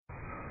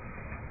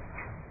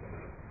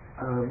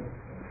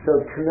So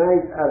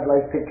tonight I'd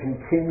like to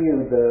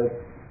continue the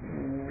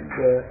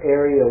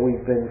area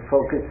we've been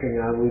focusing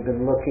on, we've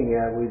been looking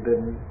at, we've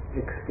been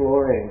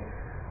exploring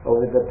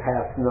over the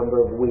past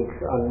number of weeks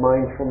on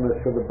mindfulness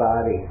of the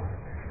body.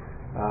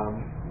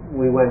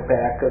 We went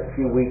back a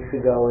few weeks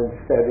ago and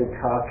started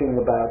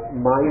talking about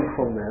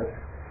mindfulness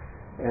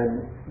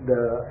and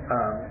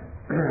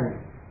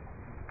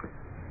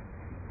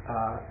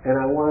and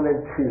I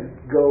wanted to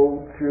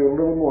go through a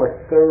little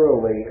more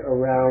thoroughly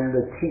around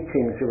the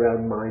teachings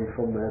around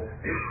mindfulness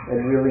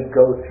and really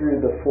go through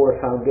the four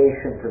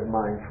foundations of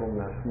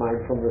mindfulness.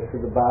 Mindfulness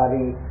of the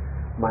body,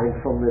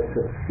 mindfulness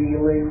of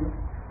feeling,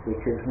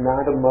 which is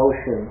not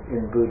emotion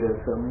in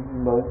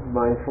Buddhism,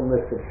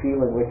 mindfulness of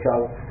feeling, which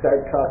I'll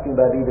start talking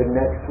about either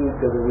next week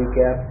or the week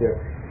after,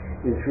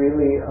 is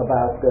really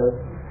about the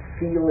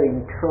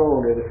feeling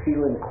tone or the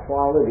feeling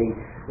quality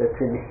that's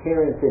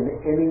inherent in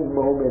any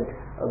moment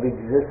of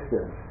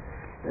existence.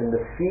 And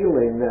the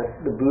feeling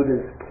that the Buddha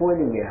is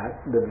pointing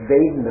at, the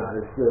Vedana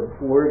is the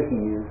word he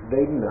used,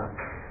 Vedana,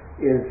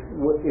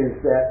 is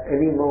that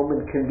any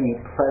moment can be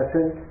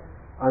pleasant,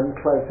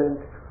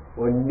 unpleasant,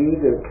 or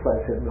neither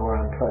pleasant nor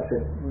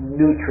unpleasant.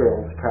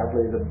 Neutral is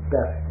probably the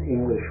best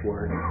English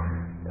word.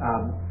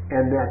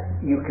 And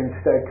that you can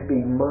start to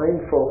be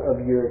mindful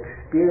of your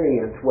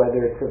experience,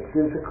 whether it's a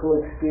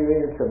physical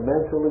experience, a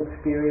mental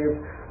experience,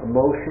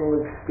 emotional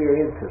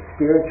experience, a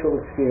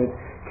spiritual experience,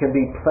 can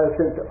be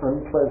pleasant,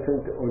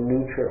 unpleasant, or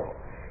neutral.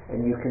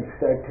 And you can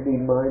start to be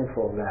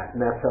mindful of that.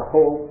 And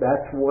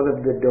that's one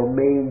of the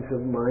domains of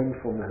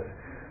mindfulness,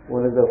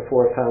 one of the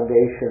four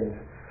foundations.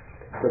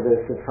 So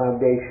there's the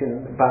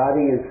foundation,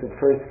 body is the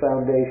first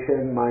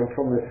foundation,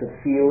 mindfulness of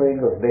feeling,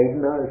 or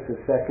Vedana, is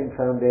the second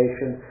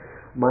foundation,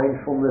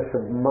 mindfulness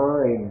of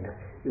mind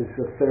is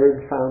the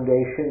third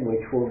foundation,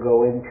 which we'll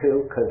go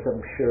into, because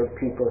I'm sure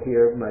people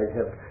here might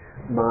have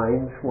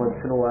minds once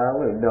in a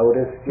while, or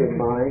noticed your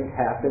mind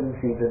happens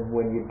even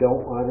when you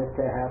don't want it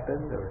to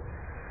happen.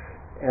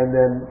 And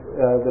then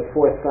the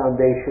fourth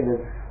foundation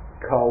is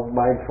called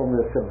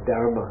mindfulness of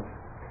Dharma.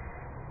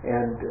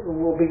 And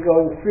we'll be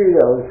going through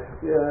those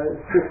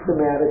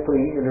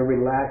systematically in a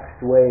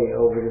relaxed way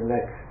over the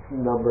next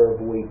number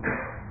of weeks.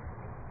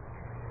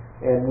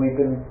 And we've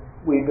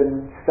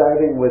been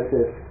starting with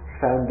this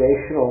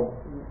foundational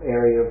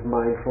area of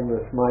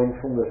mindfulness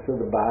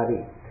of the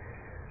body.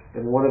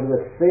 And one of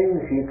the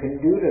things you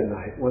can do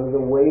tonight, one of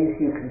the ways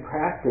you can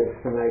practice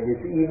tonight is,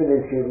 even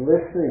as you're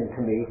listening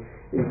to me,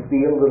 is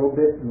be a little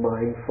bit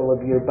mindful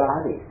of your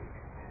body.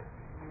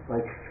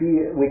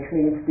 Which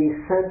means be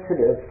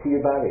sensitive to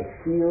your body.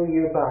 Feel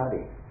your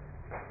body,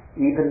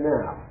 even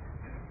now.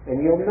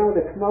 And you'll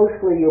notice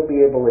mostly you'll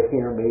be able to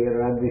hear me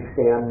and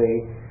understand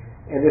me.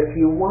 And if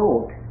you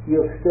won't,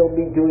 you'll still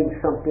be doing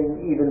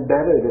something even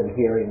better than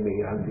hearing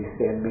me,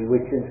 understand me,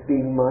 which is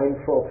being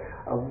mindful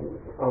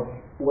of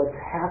what's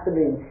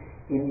happening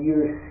in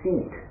your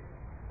seat.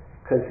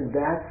 Because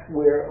that's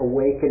where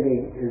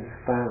awakening is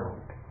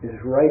found, is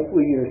right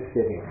where you're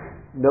sitting.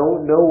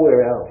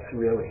 Nowhere else,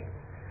 really.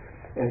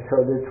 And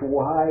so that's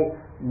why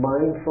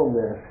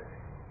mindfulness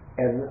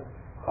and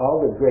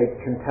all the great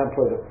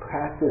contemplative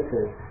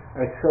practices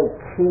are so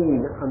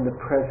keen on the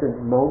present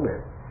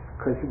moment,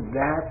 because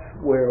that's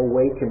where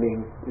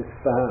awakening is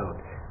found.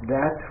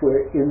 That's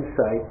where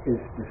insight is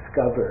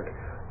discovered.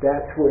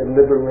 That's where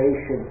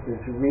liberation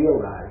is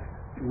realized,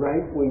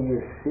 right where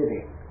you're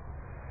sitting.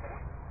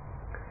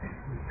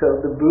 So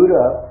the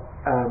Buddha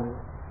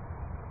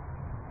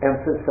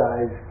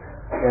emphasized,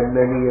 and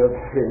many of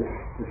his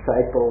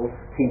disciples,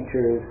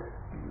 teachers,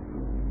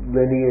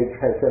 lineage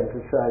has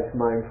emphasized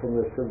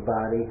mindfulness of the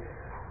body.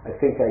 I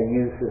think I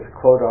used this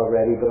quote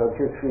already, but I'll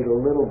just read a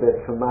little bit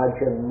from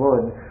Ajahn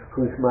Mun,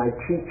 who's my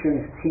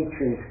teacher's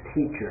teacher's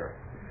teacher.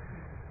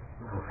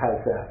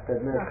 How's that?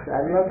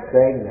 I love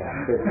saying that,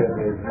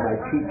 because my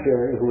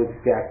teacher, who was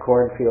Jack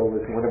Cornfield,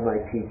 was one of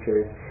my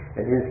teachers,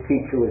 and his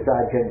teacher was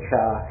Ajahn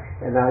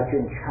Chah, and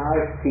Ajahn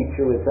Chah's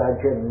teacher was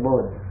Ajahn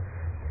Mun,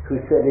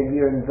 who said, in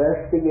your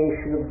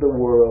investigation of the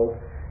world,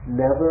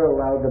 never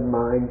allow the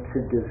mind to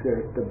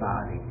desert the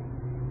body.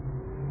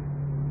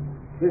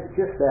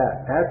 Just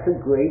that. That's a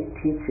great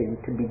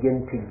teaching to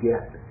begin to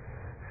get,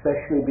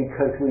 especially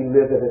because we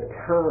live at a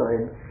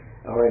time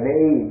or an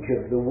age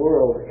of the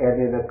world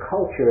and in a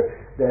culture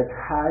that's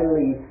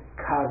highly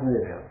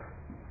cognitive,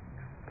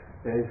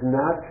 that is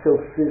not so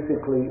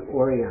physically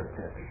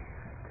oriented.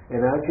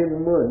 And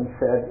Ajahn Mun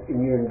said,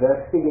 in your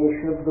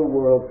investigation of the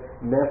world,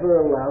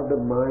 never allow the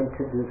mind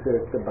to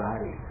desert the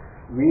body.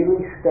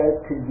 Really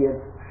start to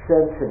get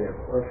sensitive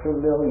or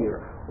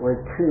familiar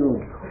or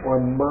tuned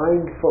or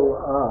mindful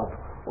of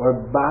or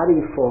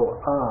bodyful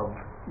of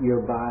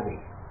your body.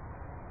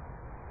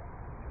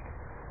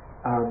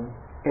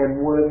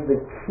 And one of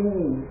the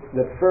key,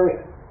 the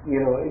first,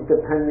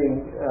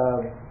 depending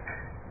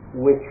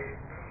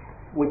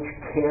which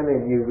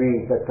canon you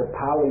read, but the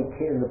Pali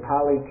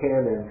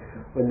Canon,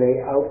 when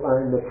they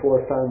outline the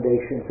four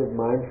foundations of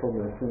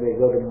mindfulness and they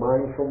go to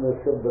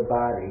mindfulness of the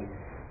body,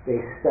 they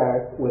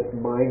start with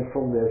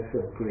mindfulness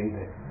of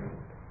breathing.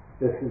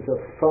 This is a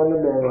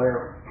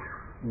fundamental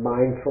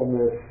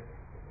mindfulness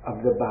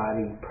of the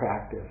body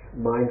practice,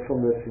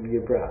 mindfulness of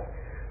your breath.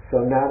 So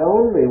not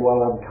only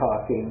while I'm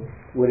talking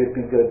would it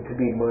be good to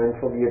be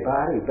mindful of your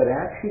body, but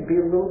actually be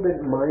a little bit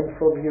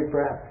mindful of your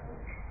breath.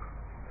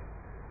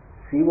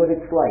 See what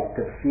it's like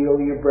to feel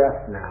your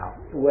breath now.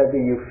 Whether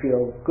you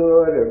feel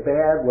good or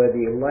bad, whether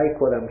you like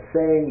what I'm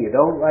saying, you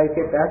don't like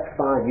it, that's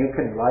fine. You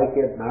can like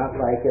it, not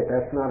like it,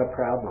 that's not a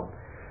problem.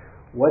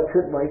 What's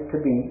it like to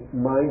be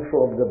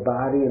mindful of the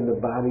body and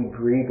the body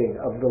breathing,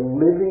 of the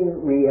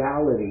living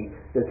reality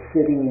that's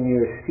sitting in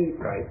your seat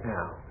right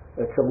now,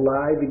 that's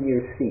alive in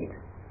your seat?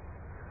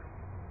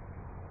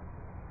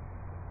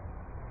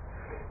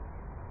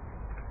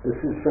 This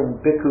is from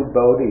Bhikkhu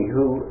Bodhi,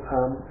 who,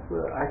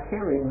 I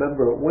can't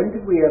remember, when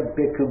did we have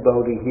Bhikkhu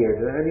Bodhi here?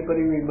 Does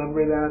anybody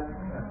remember that?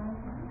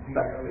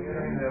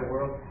 During the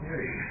World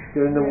Series.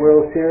 During the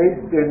World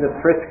Series? During the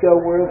Frisco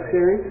World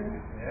Series?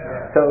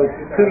 Yeah. So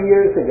it's 2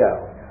 years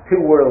ago. 2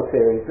 World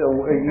Series, so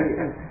a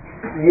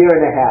year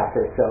and a half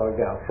or so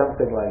ago,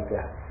 something like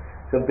that.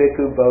 So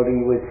Bhikkhu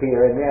Bodhi was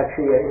here, and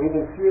actually he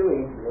was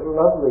really a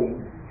lovely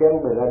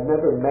gentleman. I've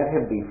never met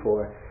him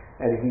before.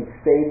 And he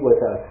stayed with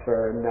us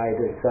for a night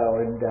or so,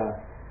 and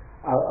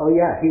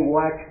he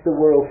watched the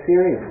World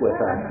Series with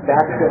us.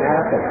 That's what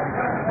happened.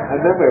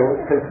 I remember,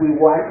 because we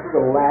watched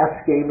the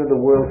last game of the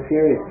World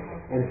Series,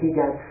 and he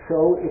got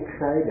so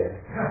excited.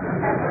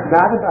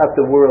 Not about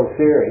the World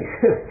Series.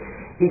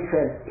 He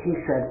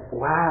said,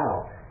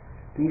 wow,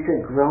 these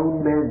are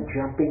grown men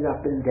jumping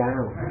up and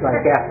down.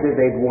 Like after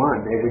they'd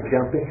won, they were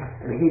jumping,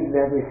 and he'd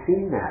never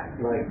seen that,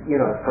 like,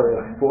 for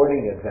a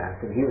sporting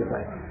event. And he was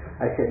like,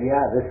 I said, yeah,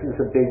 this is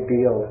a big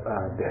deal,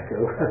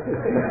 Bhikkhu.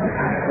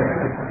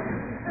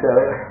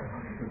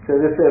 So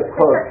this is a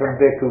quote from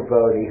Bhikkhu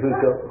Bodhi,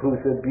 who's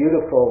a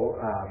beautiful,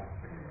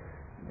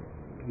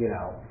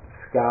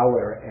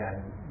 scholar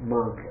and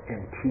monk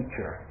and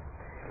teacher.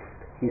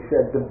 He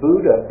said, the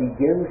Buddha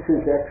begins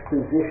his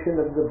exposition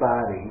of the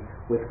body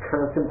with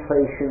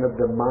contemplation of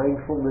the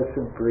mindfulness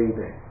of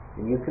breathing.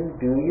 And you can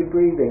do your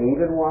breathing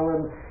even while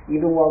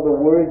the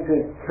words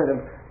are kind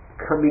of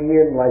coming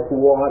in like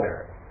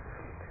water.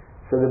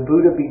 So the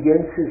Buddha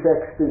begins his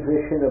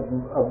exposition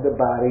of the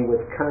body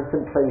with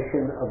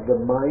contemplation of the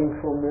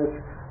mindfulness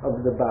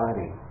of the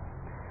body.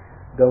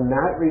 Though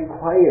not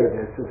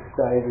required as a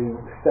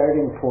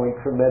starting point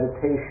for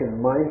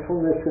meditation,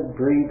 mindfulness of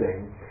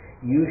breathing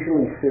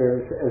usually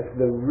serves as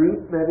the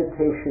root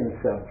meditation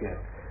subject,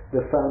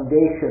 the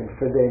foundation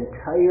for the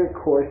entire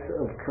course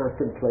of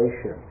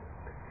contemplation.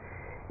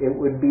 It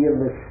would be a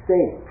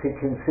mistake to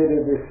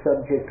consider this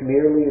subject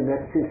merely an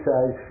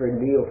exercise for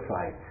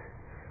neophytes,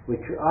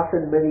 which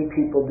often many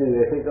people do.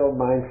 They think,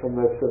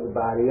 mindfulness of the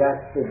body,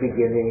 that's for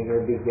beginning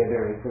or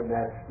beginners, and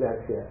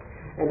that's it.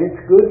 And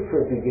it's good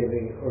for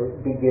beginners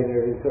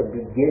or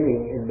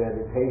beginning in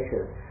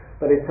meditation,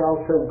 but it's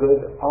also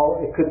good,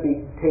 it could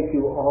take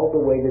you all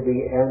the way to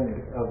the end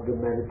of the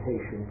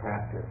meditation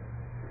practice.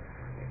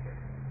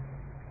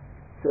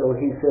 So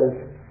he says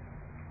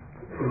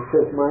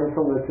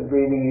mindfulness of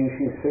breathing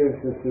usually serves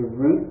as the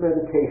root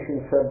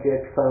meditation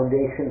subject,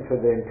 foundation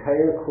for the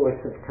entire course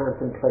of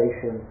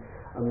contemplation.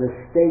 A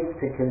mistake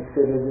to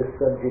consider this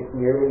subject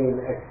merely an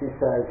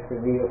exercise for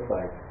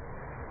neophytes.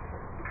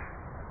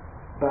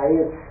 By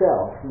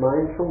itself,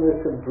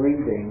 mindfulness of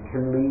breathing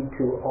can lead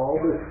to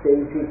all the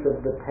stages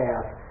of the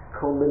path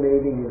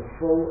culminating in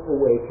full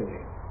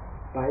awakening.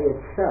 By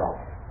itself,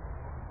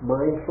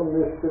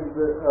 mindfulness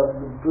of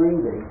the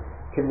breathing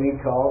can lead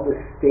to all the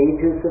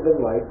stages of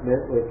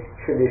enlightenment, which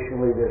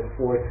traditionally there's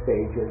 4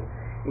 stages,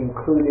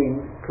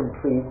 including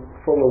complete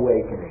full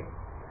awakening.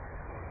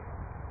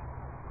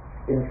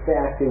 In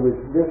fact, it was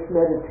this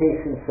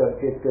meditation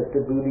subject that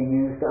the Buddha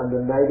used on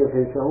the night of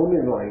his own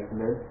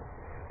enlightenment,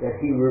 that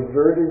he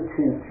reverted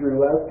to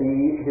throughout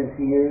his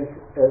years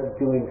of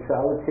doing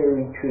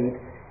solitary retreat,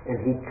 and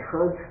he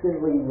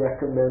constantly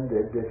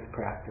recommended this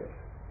practice.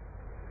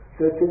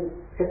 So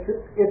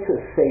it's a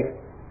safe,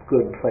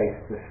 good place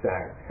to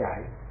start,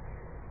 right?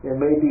 There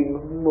may be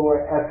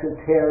more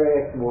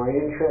esoteric, more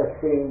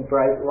interesting,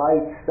 bright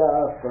light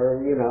stuff, or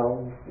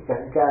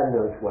God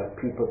knows what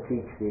people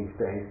teach these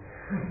days.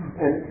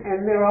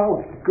 And they're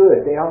all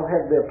good, they all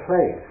have their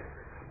place.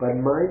 But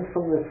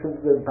mindfulness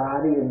of the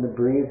body and the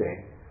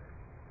breathing,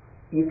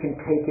 you can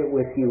take it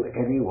with you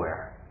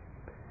anywhere.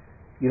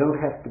 You don't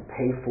have to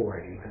pay for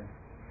it even.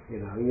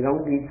 You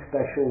don't need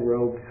special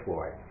robes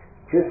for it.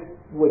 Just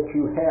what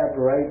you have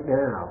right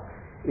now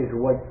is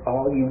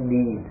all you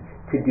need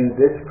to do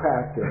this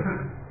practice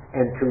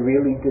and to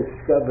really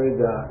discover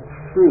the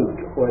fruit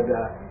or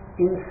the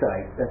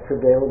insight that's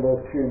available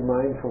through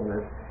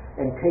mindfulness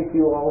and take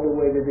you all the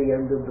way to the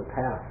end of the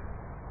path.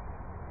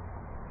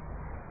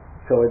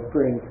 So it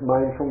brings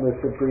mindfulness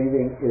of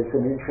breathing is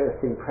an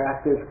interesting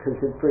practice because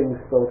it brings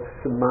both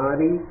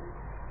samadhi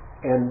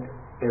and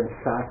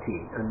sati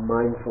and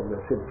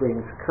mindfulness. It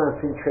brings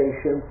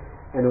concentration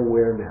and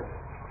awareness.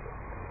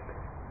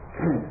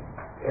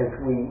 As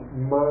we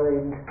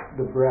mind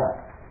the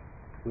breath,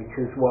 which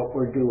is what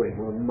we're doing,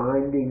 we're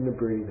minding the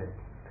breathing.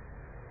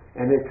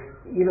 And it's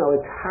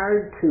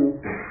hard to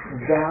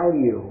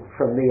value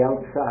from the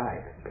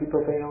outside.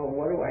 People say, oh,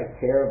 what do I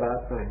care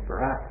about my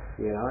breath?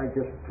 I'm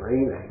just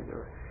breathing.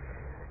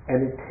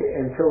 And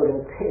so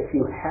if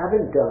you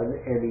haven't done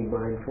any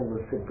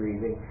mindfulness of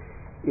breathing,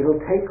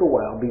 it'll take a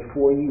while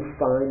before you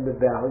find the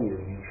value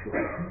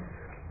usually.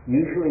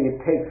 Usually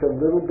it takes a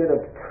little bit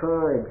of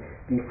time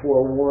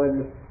before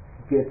one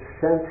gets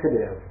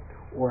sensitive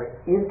or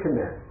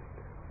intimate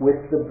with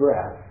the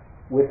breath,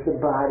 with the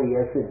body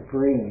as it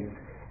breathes,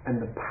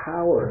 and the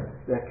power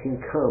that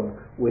can come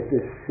with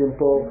this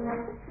simple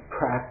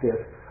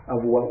practice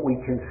of what we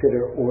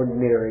consider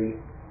ordinary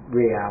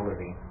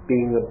reality,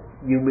 being a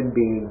human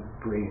being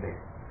breathing.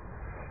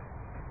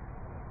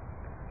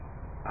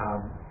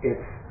 It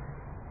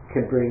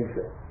can bring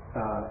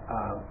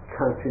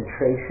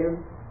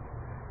concentration,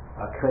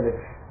 a kind of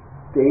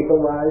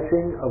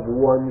stabilizing of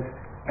one's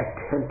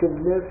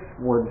attentiveness,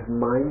 one's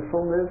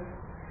mindfulness,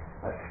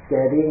 a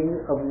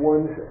steadying of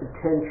one's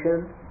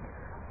attention,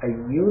 a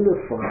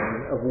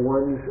unifying of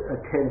one's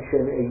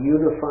attention, a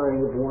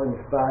unifying of one's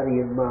body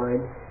and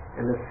mind,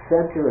 and a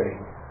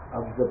centering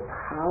of the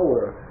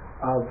power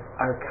of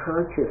our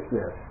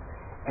consciousness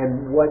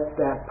and what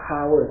that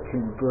power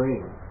can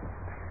bring.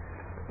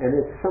 And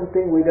it's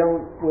something we're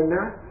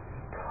not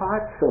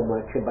taught so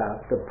much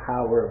about the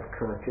power of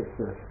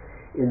consciousness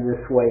in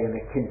this way, in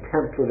a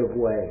contemplative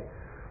way.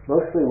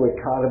 Mostly we're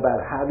taught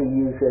about how to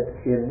use it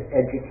in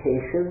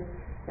education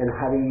and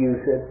how to use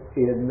it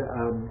in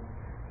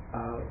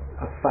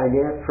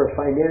for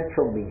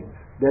financial means.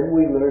 Then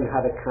we learn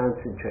how to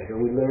concentrate, or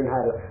we learn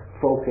how to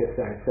focus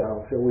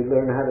ourselves, or we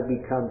learn how to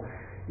become,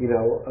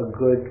 a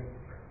good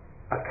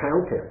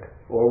accountant,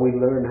 or we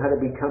learn how to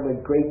become a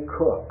great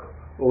cook,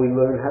 or we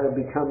learn how to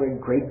become a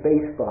great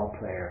baseball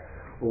player,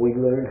 or we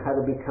learn how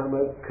to become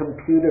a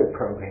computer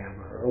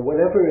programmer, or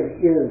whatever it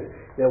is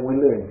that we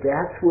learn.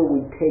 That's where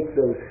we take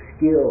those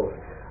skills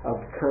of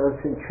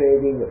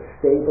concentrating, of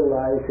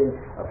stabilizing,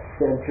 of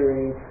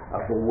centering,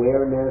 of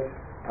awareness,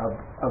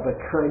 of a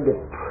kind of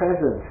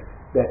presence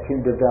that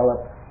can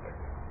develop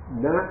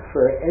not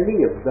for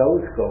any of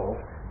those goals,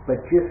 but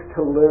just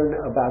to learn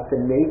about the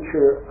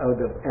nature of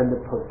and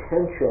the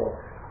potential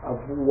of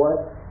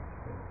what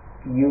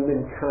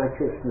human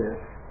consciousness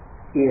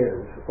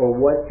is, or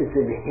what is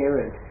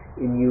inherent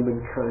in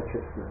human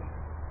consciousness.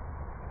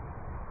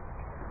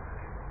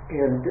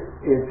 And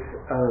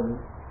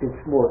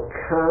it's more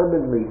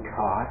commonly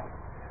taught,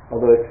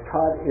 although it's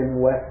taught in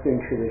Western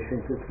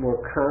traditions, it's more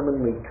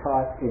commonly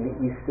taught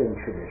in Eastern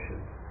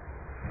traditions.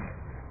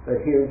 But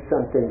here's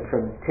something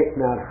from Thich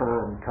Nhat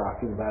Hanh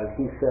talking about it.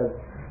 He said,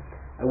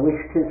 I wish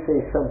to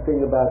say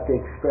something about the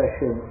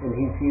expression, and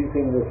he's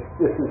using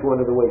this is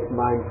one of the ways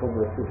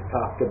mindfulness is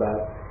talked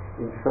about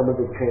in some of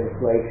the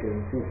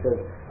translations. He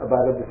says,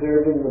 about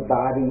observing the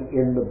body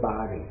in the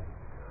body,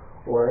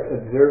 or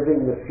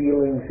observing the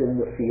feelings in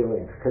the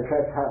feelings, because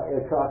that's how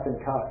it's often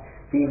taught.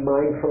 Be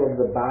mindful of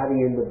the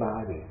body in the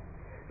body.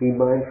 Be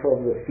mindful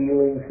of the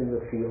feelings in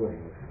the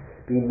feelings.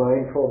 Be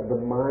mindful of the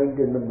mind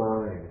in the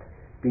mind.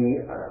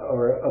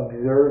 Or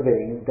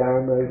observing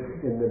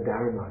dharmas in the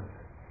dharmas.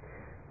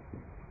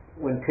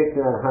 When Thich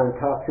Nhat Hanh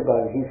talks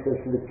about it, he says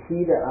the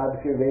key to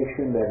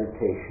observation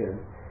meditation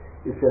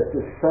is that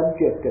the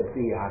subject of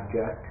the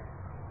object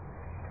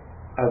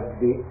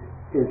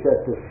is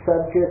that the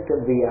subject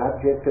of the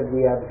object of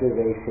the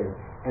observation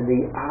and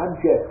the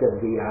object of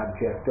the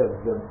object of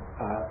the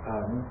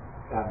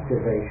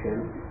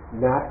observation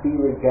not be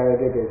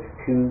regarded as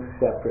two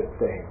separate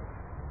things.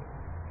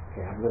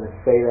 Okay, I'm going to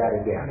say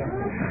that again.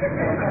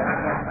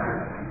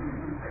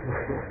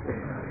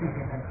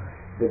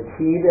 The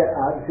key to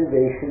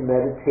observation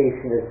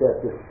meditation is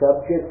that the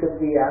subject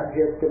of the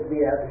object of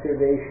the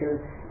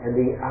observation and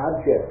the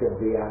object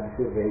of the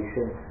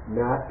observation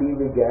not be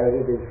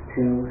regarded as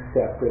two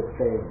separate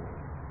things.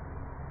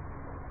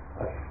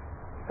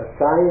 A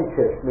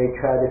scientist may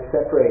try to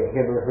separate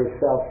him or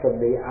herself from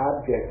the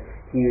object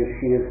he or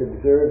she is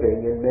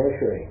observing and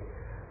measuring,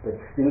 but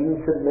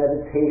students of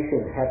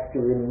meditation have to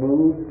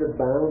remove the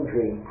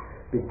boundary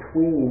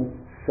between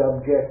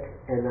subject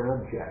and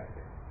object.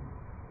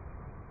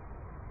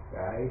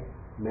 Right?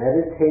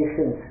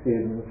 Meditation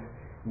students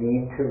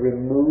need to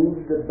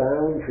remove the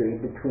boundary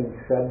between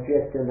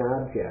subject and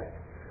object.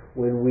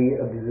 When we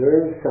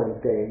observe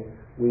something,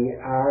 we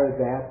are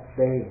that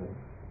thing.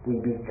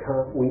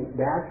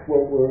 That's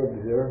what we're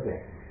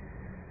observing.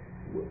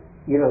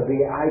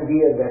 The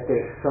idea that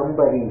there's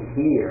somebody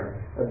here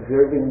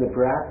observing the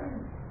breath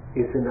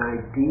is an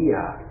idea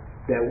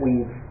that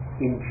we've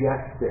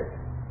ingested.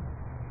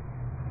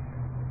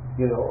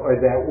 Or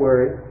that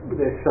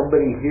there's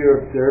somebody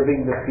here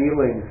observing the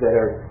feelings that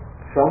are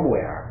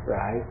somewhere,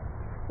 right?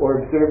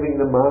 Or observing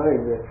the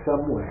mind that's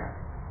somewhere.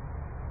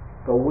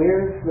 But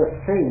where's the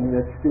thing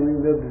that's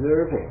doing the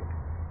observing?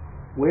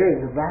 Where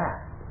is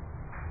that?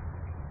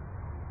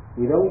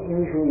 We don't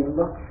usually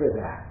look for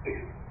that.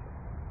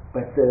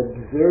 But the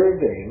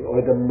observing,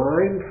 or the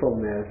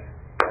mindfulness,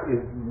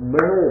 is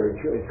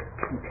merged, or is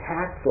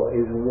contactful,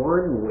 is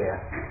one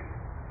with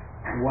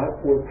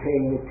what we're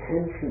paying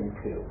attention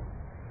to.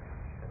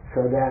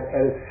 So that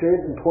at a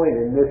certain point,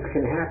 and this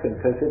can happen,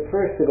 because at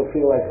first it'll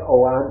feel like,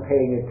 oh, I'm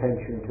paying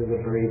attention to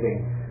the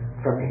breathing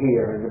from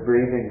here, and the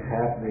breathing's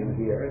happening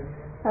here.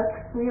 That's,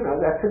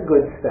 that's a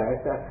good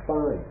start, that's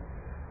fine.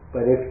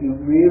 But if you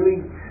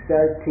really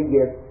start to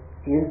get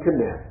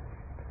intimate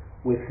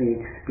with the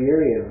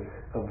experience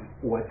of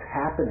what's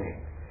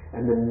happening,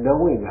 and the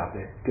knowing of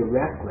it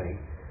directly,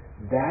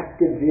 that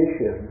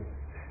division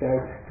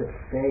starts to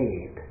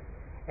fade.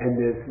 And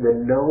there's the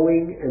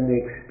knowing and the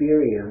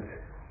experience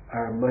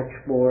are much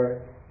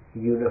more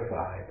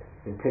unified.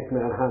 And Thich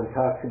Nhat Hanh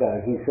talks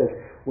about it. He says,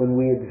 when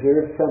we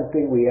observe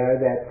something, we are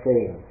that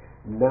thing.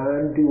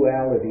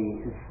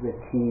 Non-duality is the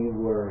key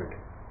word.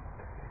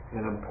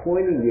 And I'm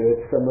pointing you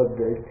at some of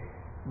the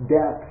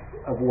depths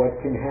of what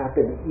can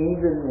happen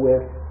even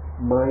with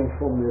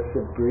mindfulness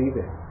of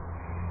breathing.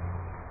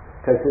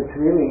 Because it's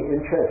really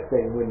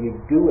interesting when you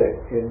do it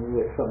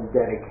with some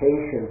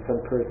dedication, some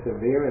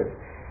perseverance,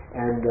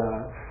 and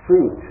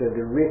fruits or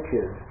the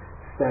riches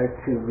start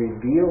to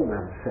reveal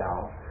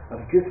themselves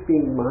of just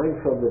being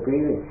mindful of the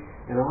breathing.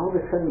 And all of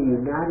a sudden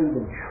you're not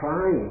even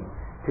trying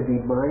to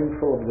be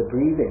mindful of the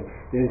breathing.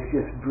 There's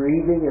just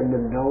breathing and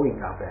the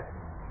knowing of it.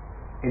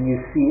 And you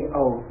see,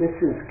 oh, this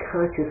is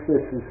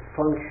consciousness is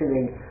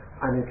functioning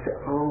on its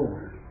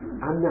own.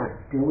 I'm not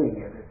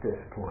doing it at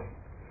this point.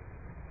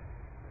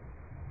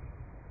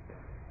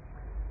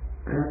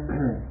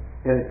 And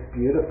it's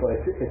beautiful.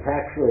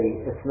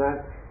 It's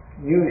not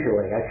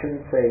usually, I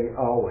shouldn't say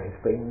always,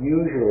 but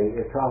usually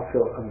it's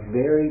also a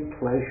very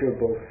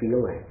pleasurable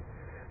feeling.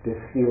 This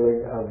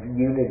feeling of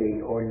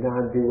unity or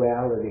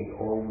non-duality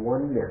or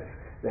oneness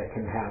that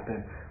can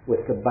happen with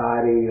the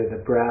body or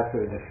the breath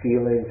or the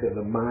feelings or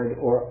the mind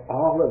or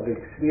all of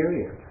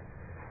experience.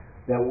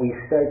 That we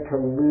start to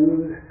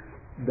lose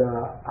the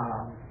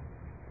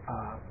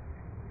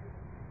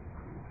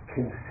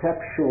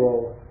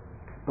conceptual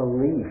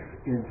belief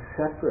in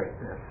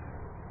separateness,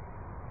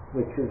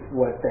 which is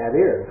what that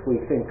is.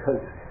 We think because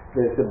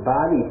there's a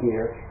body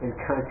here and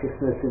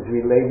consciousness is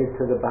related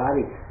to the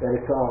body, that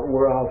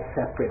we're all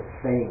separate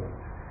things.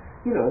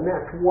 And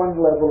that's one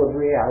level of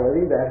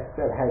reality that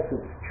has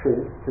its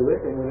truth to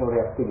it, and we don't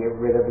have to get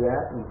rid of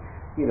that. And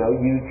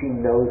Eugene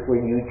knows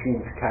where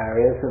Eugene's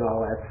car is and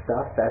all that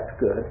stuff. That's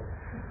good.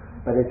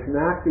 But it's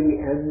not the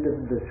end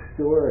of the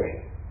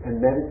story. And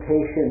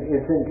meditation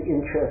isn't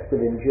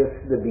interested in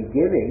just the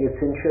beginning. It's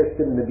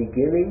interested in the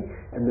beginning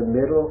and the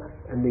middle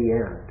and the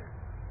end.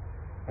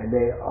 And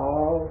they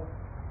all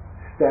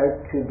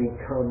start to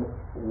become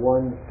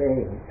one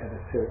thing at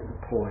a certain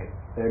point.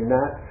 They're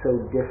not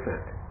so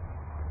different.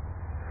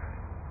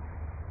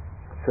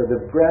 So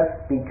the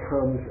breath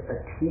becomes a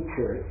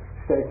teacher,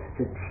 starts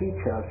to teach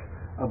us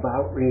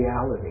about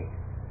reality.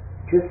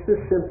 Just the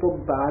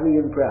simple body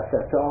and breath,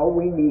 that's all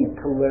we need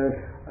to learn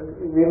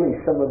really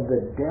some of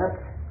the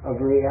depth of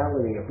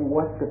reality, of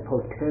what the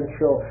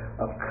potential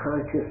of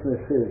consciousness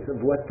is,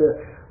 of what the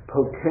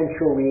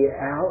potential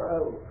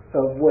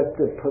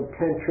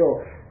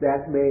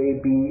that may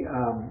be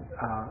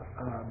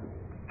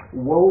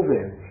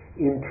woven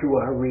into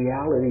our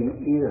reality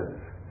is.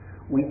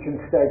 We can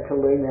start to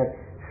learn that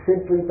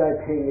simply by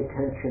paying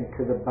attention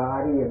to the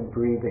body and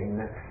breathing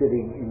that's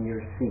sitting in your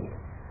seat.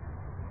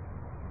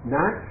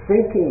 Not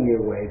thinking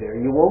your way there.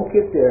 You won't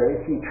get there.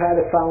 If you try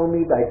to follow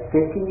me by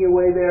thinking your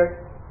way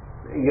there,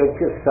 you'll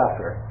just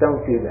suffer.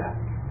 Don't do that.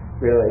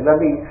 Really.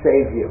 Let me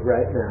save you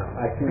right now.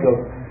 I can go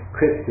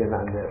Christian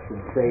on this and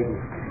save you.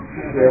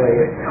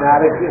 Really,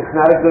 it's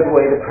not a good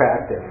way to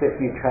practice if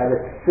you try to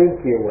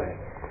think your way.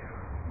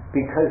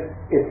 Because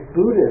it's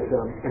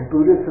Buddhism, and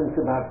Buddhism's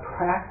about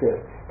practice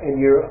and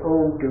your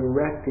own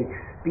direct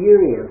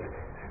experience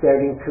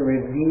starting to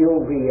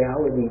reveal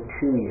reality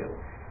to you.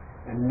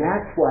 And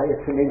that's why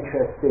it's an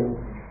interesting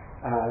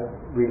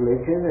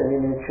religion and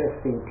an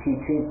interesting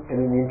teaching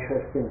and an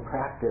interesting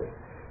practice,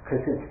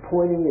 because it's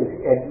pointing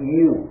at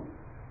you.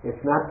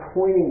 It's not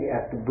pointing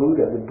at the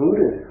Buddha. The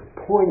Buddha's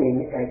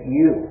pointing at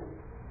you.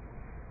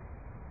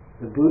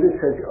 The Buddha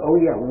says, oh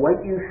yeah,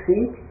 what you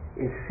seek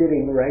is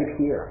sitting right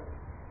here.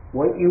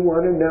 What you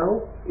want to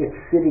know, it's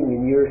sitting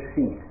in your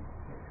seat.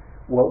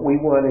 What we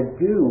want to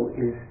do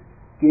is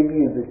give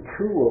you the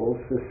tools,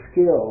 the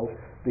skills,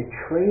 the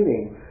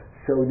training,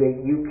 so that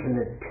you can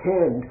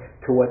attend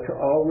to what's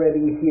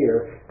already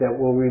here that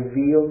will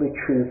reveal the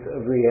truth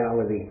of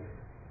reality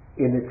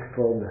in its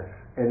fullness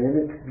and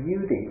in its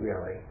beauty,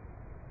 really,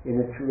 in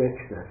its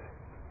richness.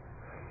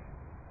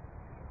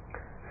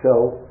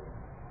 So,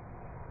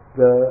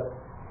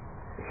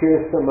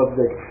 here's some of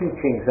the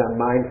teachings on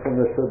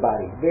mindfulness of the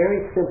body.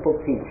 Very simple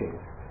teachings.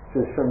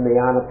 This is from the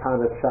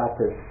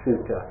Anapanasati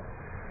Sutta.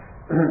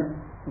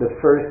 The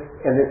first,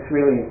 and it's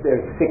really,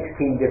 there's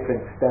 16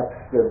 different steps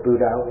the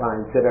Buddha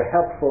outlines that are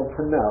helpful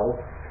to know.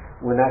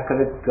 We're not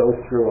going to go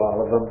through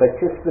all of them, but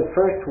just the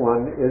first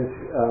one is,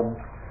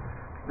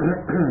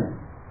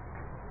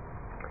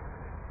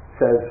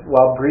 says,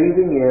 while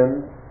breathing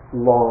in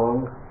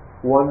long,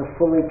 one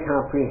fully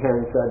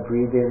comprehends I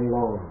breathe in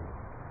long.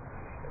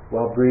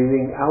 While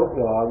breathing out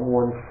long,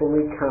 one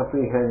fully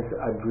comprehends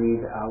I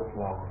breathe out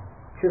long.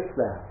 Just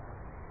that.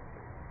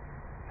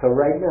 So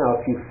right now,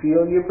 if you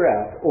feel your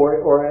breath,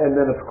 and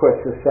then of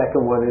course the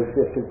second one is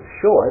if it's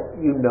short,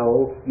 you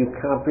know, you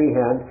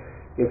comprehend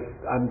if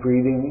I'm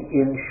breathing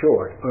in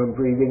short or I'm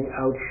breathing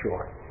out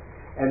short.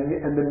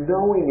 And the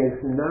knowing is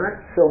not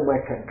so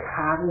much a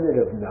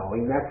cognitive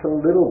knowing, that's a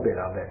little bit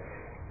of it.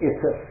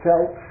 It's a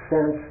felt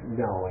sense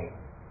knowing.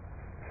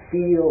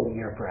 Feel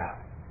your breath.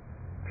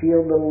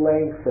 Feel the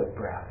length of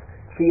breath.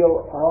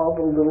 Feel all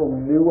the little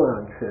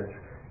nuances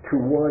to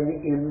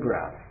one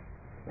in-breath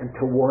and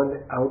to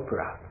one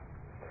out-breath.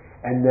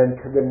 And then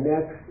to the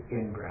next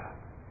in-breath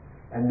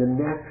and the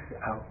next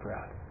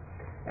out-breath.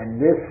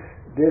 And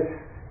this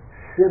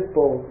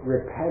simple,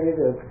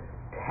 repetitive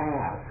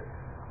task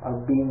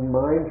of being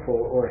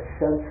mindful or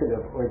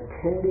sensitive or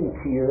tending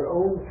to your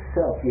own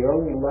self, your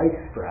own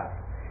life's breath,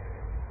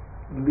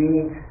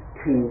 leads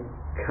to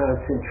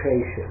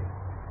concentration,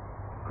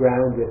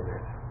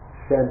 groundedness,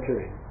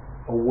 centering,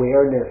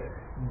 awareness,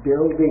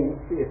 building,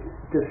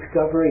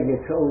 discovering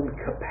its own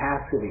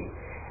capacity,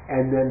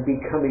 and then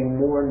becoming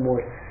more and more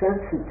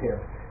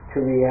sensitive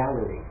to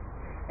reality.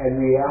 And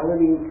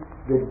reality,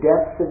 the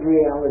depths of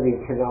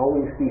reality can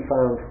always be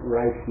found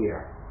right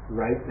here,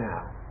 right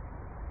now.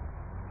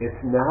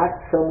 It's not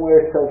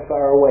somewhere so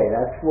far away.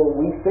 That's what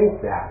we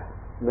think that.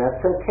 And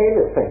that's okay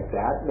to think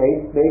that.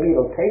 Maybe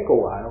it'll take a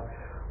while,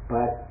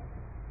 but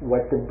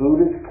what the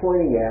Buddha's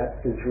pointing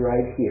at is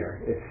right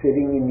here. It's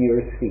sitting in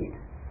your seat.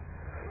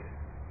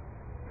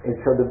 And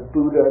so the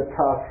Buddha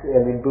talks,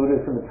 and in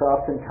Buddhism it's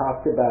often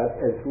talked about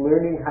as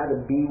learning how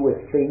to be with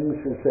things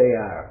as they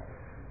are.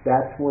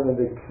 That's one of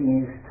the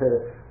keys to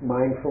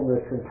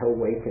mindfulness and to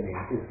awakening,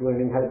 is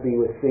learning how to be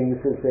with things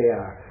as they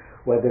are.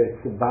 Whether it's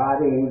the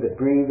body, the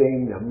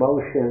breathing, the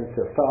emotions,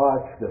 the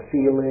thoughts, the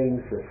feelings,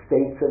 the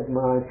states of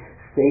mind,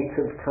 states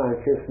of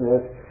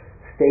consciousness,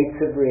 states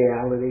of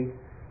reality.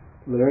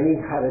 Learning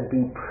how to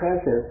be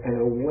present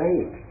and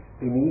awake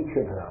in each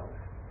of those.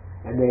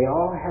 And they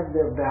all have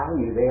their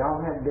value, they all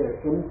have their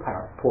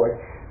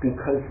import,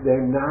 because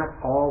they're not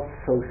all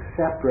so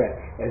separate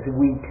as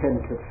we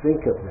tend to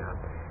think of them.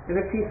 And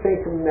if you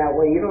think of them that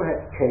way, you don't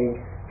have to change,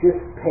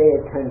 just pay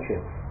attention.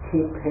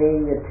 Keep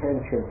paying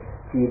attention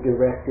to your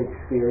direct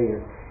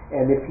experience.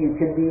 And if you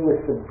can be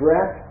with the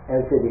breath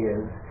as it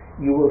is,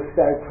 you will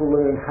start to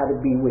learn how to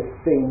be with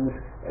things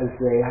as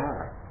they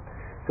are.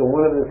 So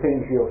one of the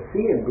things you'll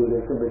see in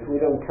Buddhism is we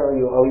don't tell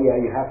you, oh yeah,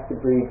 you have to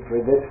breathe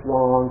for this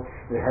long,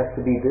 and it has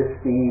to be this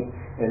deep,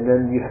 and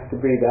then you have to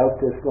breathe out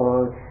this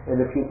long, and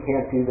if you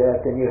can't do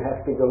that, then you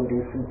have to go do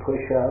some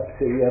push-ups,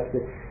 or you have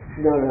to...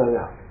 No.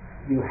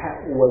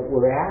 What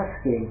we're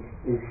asking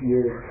is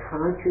your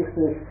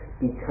consciousness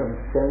become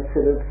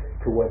sensitive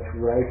to what's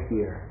right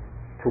here,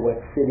 to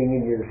what's sitting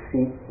in your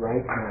seat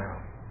right now,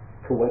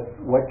 to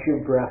what your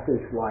breath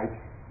is like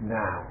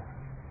now,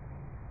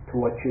 to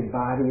what your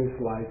body is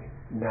like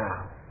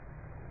now.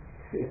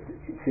 It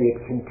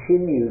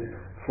continues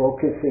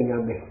focusing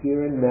on the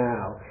here and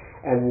now,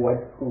 and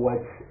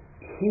what's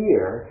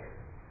here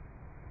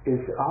is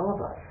all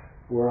of us.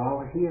 We're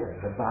all here.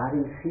 The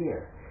body's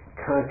here.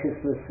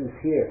 Consciousness is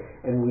here,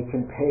 and we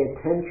can pay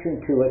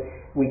attention to it.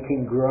 We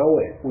can grow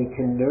it. We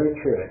can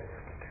nurture it.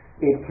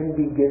 It can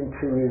begin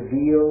to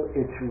reveal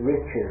its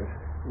riches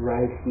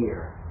right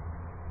here.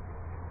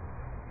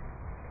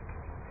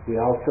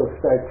 We also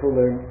start to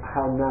learn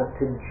how not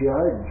to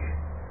judge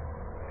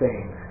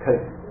things,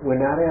 because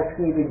we're not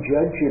asking you to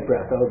judge your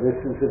breath. Oh, this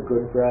is a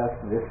good breath,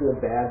 this is a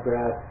bad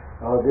breath,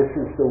 oh, this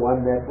is the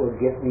one that will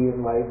get me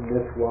enlightened,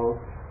 this won't.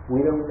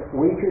 We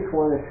just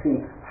want to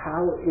see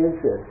how is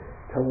it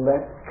to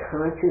let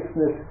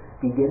consciousness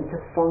begin to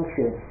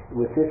function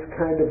with this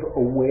kind of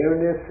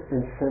awareness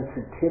and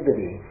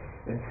sensitivity,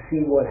 and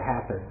see what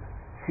happens.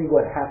 See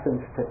what happens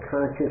to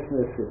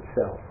consciousness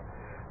itself.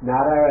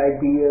 Not our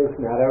ideas,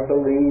 not our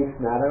beliefs,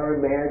 not our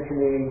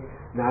imagining,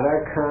 not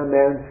our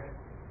comments,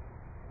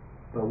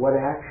 but what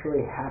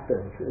actually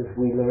happens is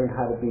we learn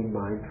how to be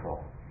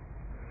mindful.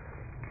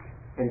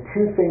 And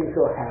two things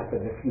will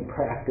happen if you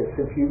practice.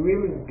 If you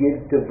really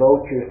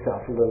devote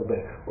yourself a little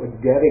bit, or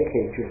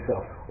dedicate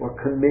yourself, or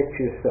commit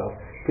yourself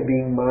to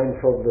being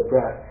mindful of the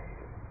breath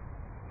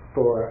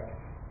for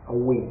a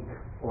week,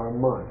 or a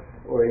month,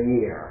 or a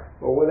year,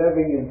 or whatever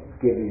you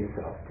give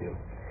yourself to.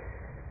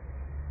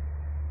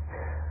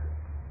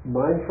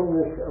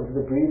 Mindfulness of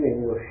the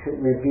breathing will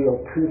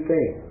reveal two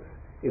things.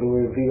 It'll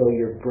reveal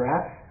your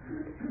breath,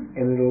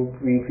 and it'll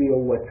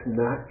reveal what's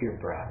not your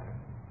breath.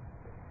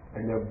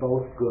 And they're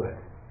both good.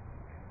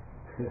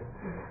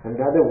 In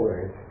other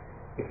words,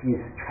 if you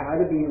try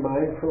to be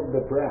mindful of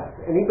the breath,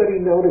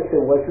 anybody notice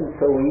it wasn't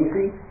so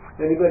easy?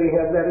 Anybody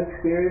have that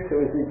experience,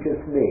 or is it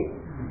just me?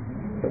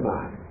 Come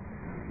on.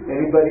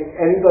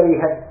 Anybody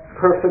had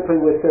perfectly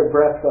with their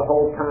breath the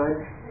whole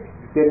time?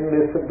 Didn't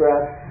miss a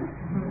breath?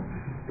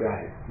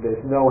 Right.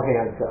 There's no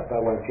hands up. I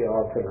want you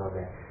all to know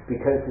that.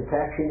 Because it's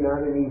actually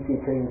not an easy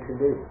thing to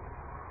do.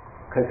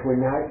 Because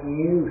we're not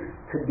used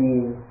to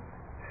being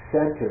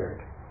centered,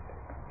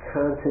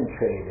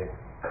 concentrated,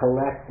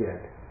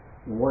 collected,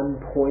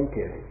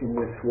 one-pointed in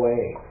this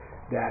way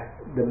that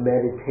the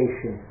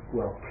meditation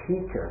will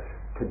teach us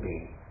to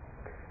be.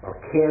 or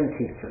can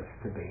teach us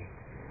to be.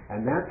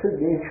 And that's an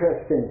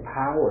interesting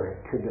power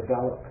to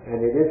develop,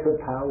 and it is a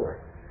power.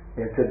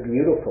 It's a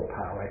beautiful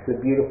power. It's a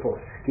beautiful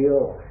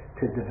skill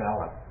to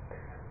develop.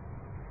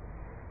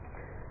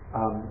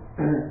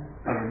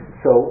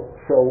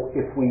 So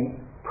if we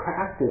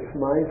practice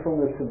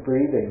mindfulness of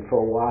breathing for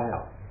a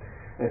while,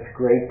 it's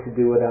great to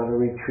do it on a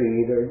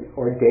retreat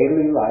or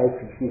daily life.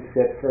 If you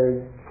sit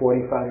for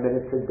 45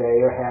 minutes a day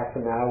or half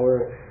an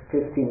hour,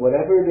 15,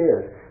 whatever it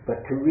is,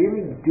 but to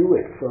really do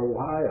it for a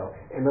while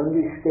and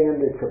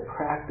understand it's a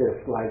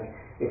practice, like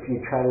if you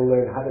try to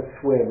learn how to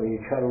swim, or you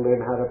try to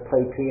learn how to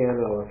play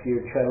piano, if you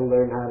try to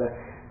learn how to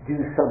do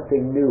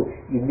something new,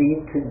 you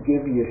need to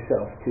give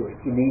yourself to it.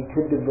 You need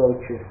to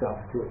devote yourself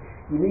to it.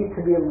 You need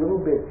to be a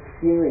little bit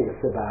serious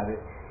about it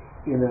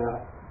in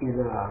a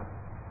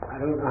I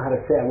don't know how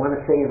to say it. I want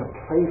to say in a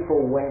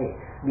playful way,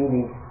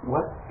 meaning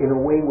in a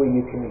way where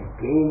you can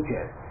engage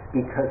it,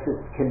 because it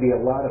can be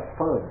a lot of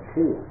fun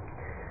too.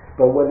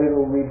 But what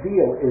it'll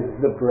reveal is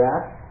the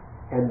breath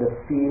and the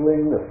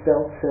feeling, the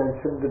felt sense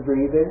of the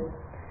breathing,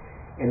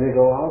 and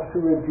it'll also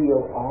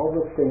reveal all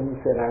the things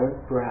that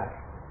aren't breath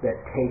that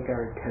take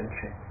our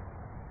attention,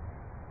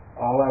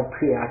 all our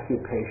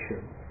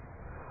preoccupations,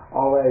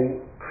 all our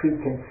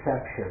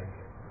preconceptions,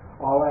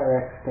 all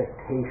our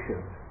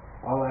expectations,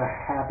 all our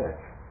habits,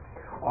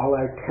 all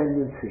our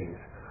tendencies,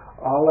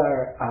 all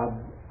our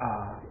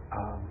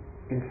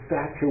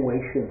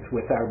infatuations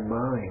with our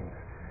minds,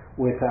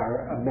 with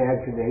our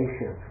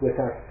imaginations, with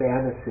our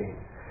fantasies,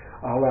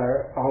 all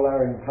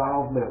our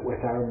involvement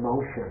with our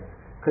emotions,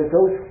 because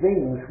those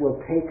things will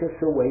take us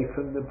away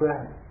from the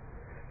breath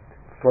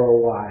for a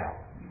while.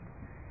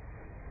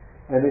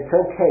 And it's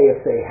okay if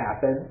they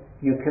happen.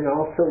 You can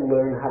also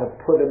learn how to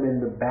put them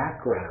in the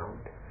background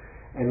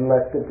and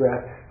let the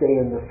breath stay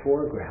in the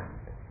foreground.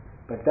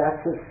 But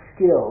that's a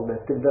skill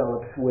that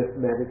develops with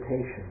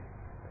meditation.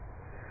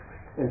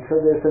 And so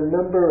there's a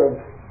number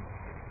of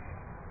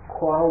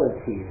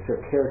qualities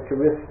or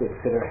characteristics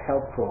that are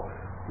helpful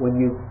when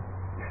you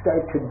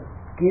start to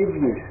give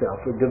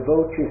yourself or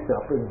devote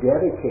yourself or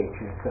dedicate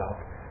yourself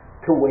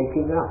to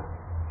waking up,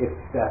 if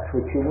that's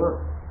what you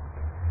want.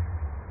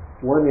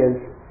 One is,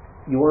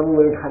 you want to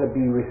learn how to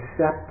be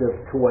receptive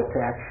to what's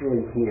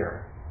actually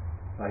here.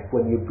 Like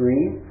when you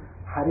breathe,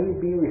 how do you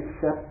be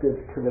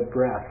receptive to the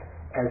breath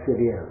as it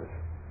is?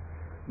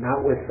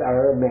 Not with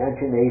our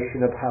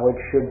imagination of how it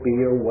should be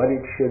or what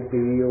it should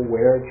be or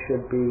where it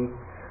should be,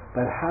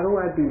 but how do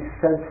I be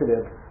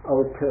sensitive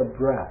to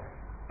breath,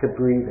 to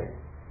breathing?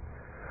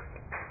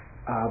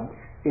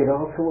 It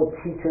also will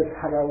teach us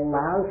how to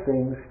allow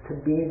things to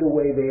be the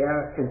way they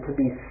are and to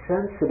be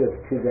sensitive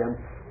to them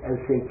as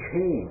they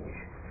change,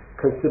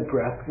 because the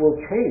breath will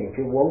change.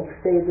 It won't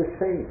stay the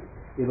same.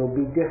 It'll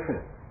be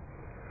different.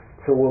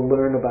 So we'll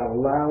learn about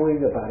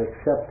allowing, about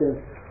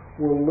acceptance.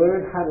 We'll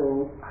learn how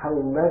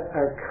to let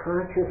our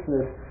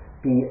consciousness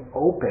be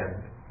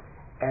open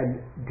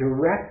and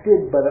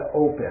directed but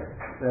open.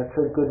 That's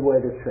a good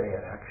way to say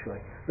it,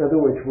 actually. In other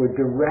words, we're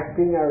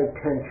directing our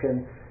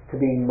attention to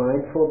being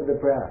mindful of the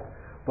breath,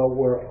 but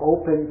we're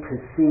open to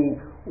seeing,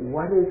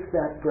 what is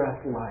that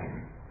breath like?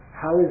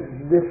 How is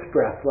this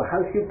breath? Well,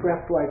 how's your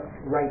breath like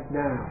right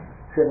now?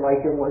 Is it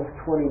like it was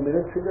 20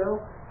 minutes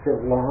ago? Is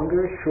it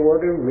longer,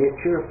 shorter,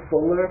 richer,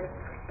 fuller?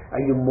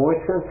 Are you more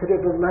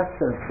sensitive or less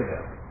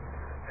sensitive?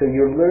 So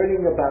you're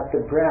learning about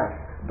the breath,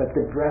 but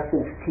the breath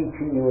is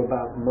teaching you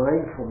about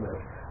mindfulness,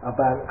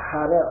 about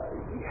how to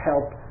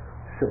help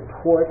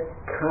support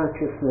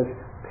consciousness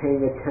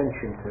paying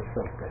attention to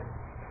something.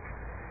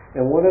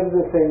 And one of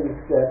the things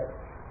that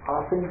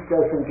often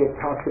doesn't get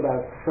talked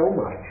about so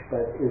much,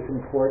 but is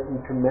important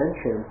to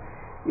mention,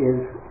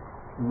 is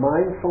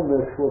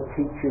mindfulness will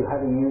teach you how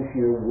to use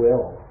your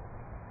will.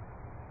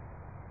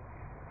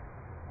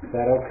 Is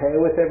that okay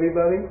with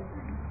everybody?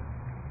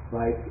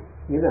 Like,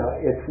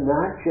 it's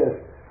not just,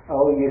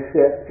 you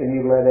sit and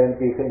you let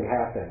everything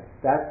happen.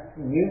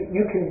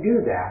 You can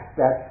do that.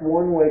 That's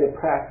one way to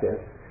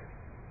practice.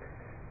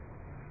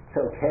 It's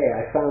okay.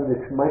 I found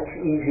it's much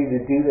easier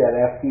to do that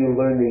after you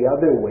learn the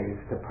other ways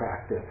to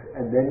practice,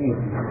 and then you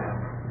do that.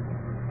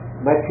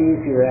 Much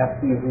easier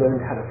after you've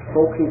learned how to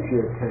focus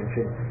your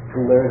attention, to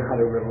learn how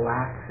to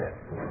relax it.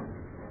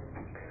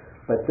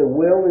 But the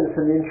will is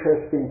an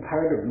interesting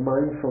part of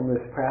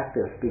mindfulness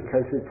practice,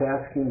 because it's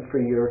asking for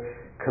your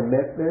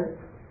commitment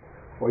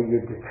or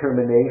your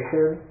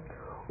determination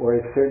or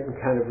a certain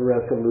kind of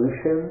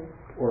resolution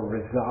or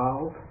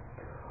resolve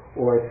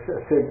or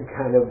a certain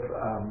kind of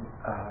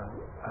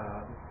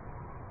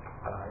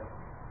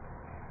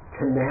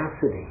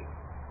tenacity.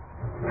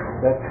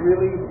 That's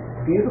really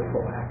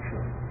beautiful,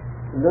 actually.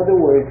 In other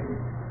words,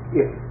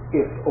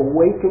 if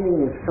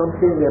awakening is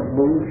something that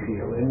moves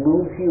you and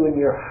moves you in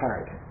your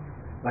heart,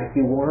 like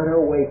you want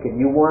to awaken,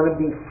 you want to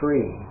be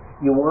free,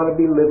 you want to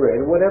be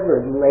liberated,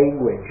 whatever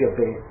language of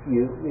it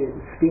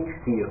speaks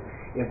to you,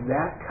 if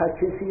that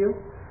touches you,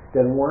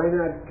 then why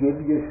not give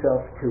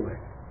yourself to it?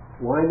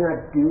 Why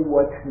not do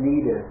what's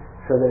needed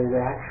so that it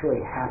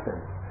actually happens?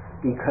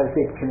 Because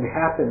it can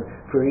happen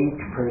for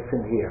each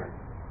person here.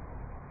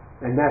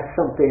 And that's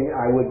something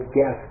I would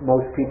guess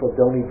most people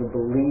don't even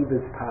believe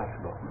is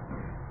possible.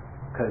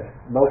 Because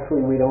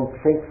mostly we don't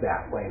think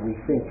that way. We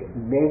think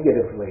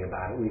negatively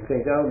about it. We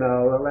think, oh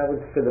no, well, that was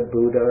for the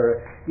Buddha,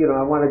 or,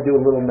 I want to do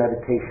a little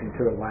meditation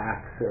to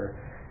relax, or,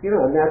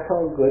 and that's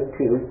all good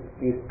too.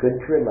 It's good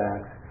to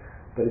relax.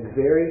 But it's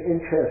very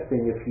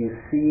interesting if you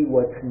see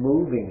what's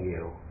moving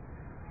you,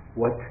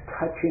 what's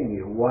touching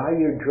you, why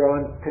you're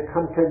drawn to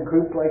come to a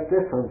group like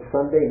this on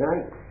Sunday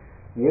night.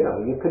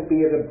 You could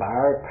be at a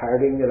bar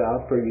partying it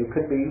up, or you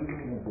could be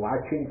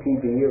watching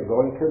TV or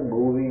going to a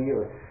movie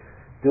or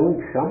doing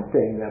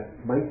something that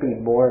might be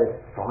more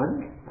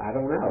fun. I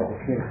don't know.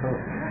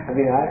 I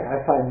mean,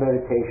 I find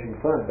meditation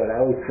fun, but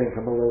I always think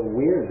I'm a little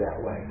weird that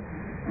way.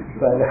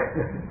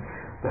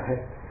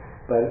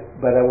 But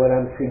what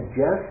I'm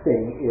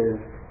suggesting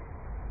is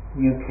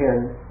you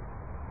can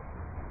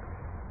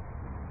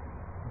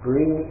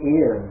bring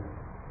in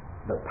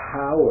the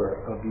power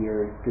of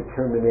your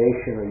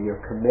determination or your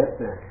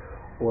commitment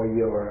or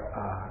your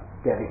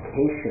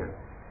dedication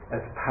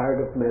as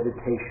part of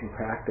meditation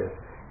practice,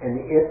 and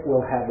it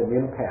will have an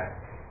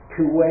impact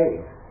two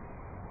ways.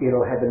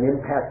 It'll have an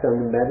impact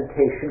on the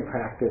meditation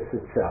practice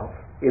itself.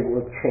 It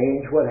will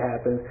change what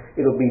happens.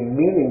 It'll be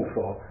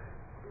meaningful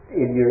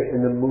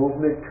in the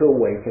movement to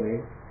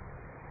awakening,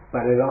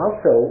 but it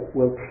also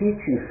will teach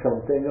you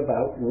something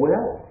about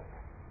will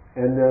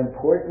and the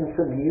importance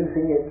of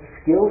using it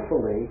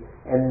skillfully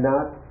and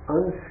not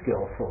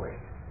unskillfully.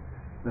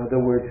 In other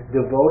words,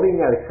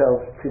 devoting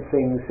ourselves to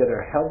things that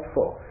are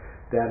helpful,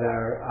 that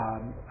are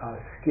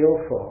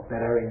skillful,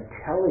 that are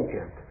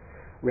intelligent,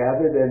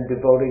 rather than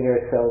devoting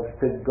ourselves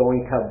to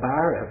going to a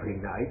bar every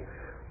night,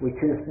 which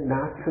is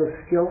not so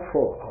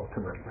skillful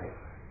ultimately,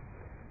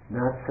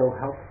 not so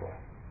helpful.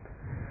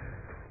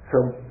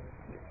 So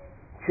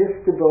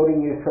just devoting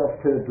yourself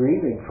to the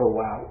breathing for a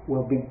while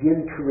will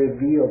begin to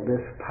reveal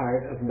this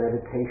part of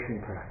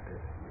meditation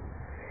practice.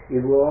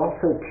 It will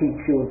also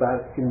teach you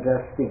about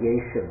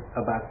investigation,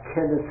 about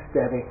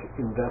kinesthetic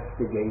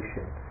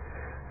investigation,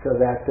 so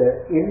that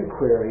the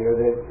inquiry or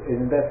the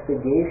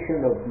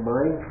investigation of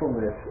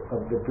mindfulness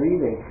of the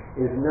breathing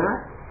is not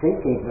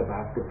thinking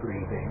about the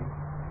breathing,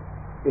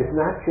 is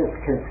not just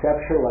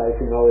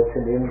conceptualizing, oh, it's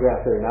an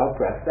in-breath or an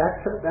out-breath.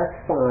 That's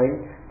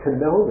fine to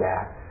know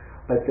that,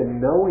 but the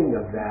knowing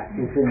of that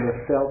is in the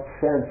felt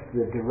sense,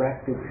 the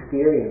direct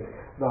experience,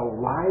 the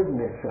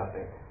aliveness of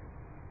it,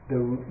 the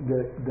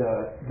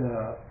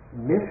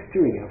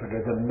mystery of it,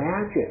 or the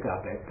magic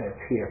of it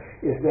that's here,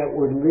 is that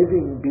we're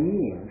living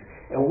beings,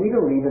 and we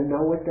don't even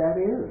know what that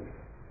is.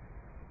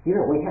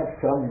 We have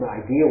some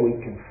idea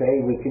we can say,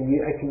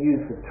 I can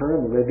use the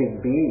term living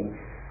being.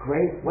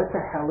 Great, what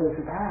the hell is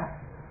that?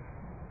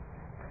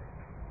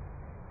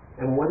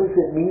 And what does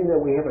it mean that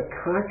we have a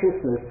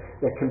consciousness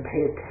that can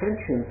pay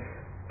attention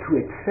to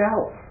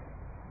itself?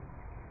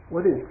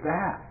 What is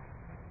that?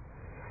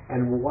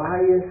 And why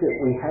is it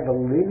we have a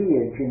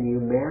lineage in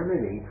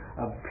humanity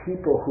of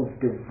people who've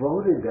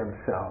devoted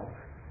themselves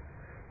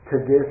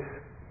to this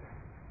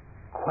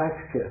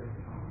question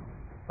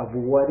of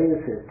what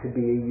is it to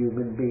be a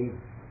human being?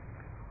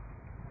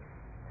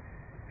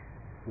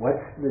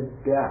 What's the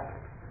depth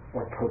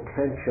or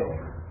potential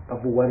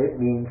of what it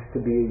means to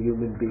be a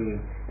human being,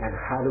 and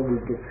how do we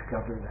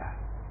discover that?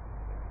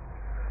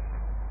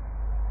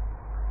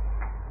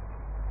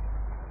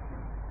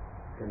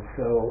 And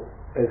so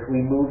as we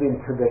move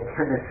into the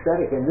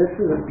kinesthetic, and this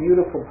is a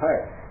beautiful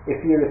part. If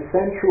you're a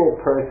sensual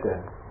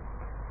person,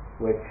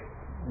 which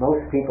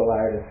most people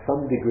are to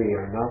some degree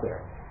or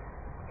another,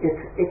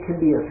 it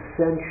can be a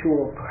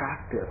sensual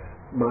practice,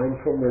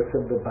 mindfulness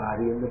of the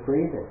body and the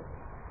breathing.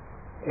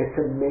 It's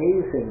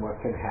amazing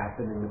what can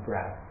happen in the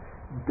breath.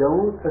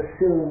 Don't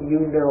assume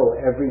you know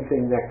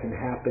everything that can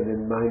happen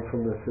in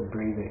mindfulness of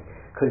breathing,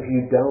 because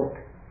you don't.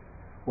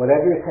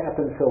 Whatever's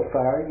happened so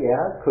far,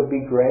 yeah, could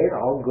be great,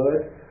 all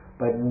good,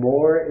 but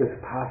more is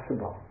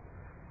possible.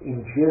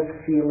 In just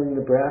feeling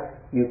the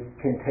breath, you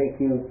can take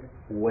you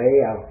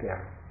way out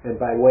there. And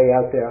by way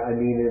out there, I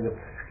mean in a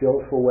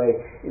skillful way,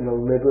 in a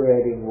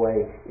liberating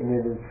way, in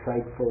an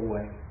insightful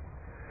way,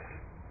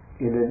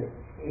 in an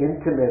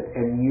intimate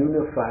and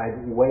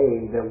unified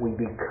way that we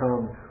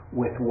become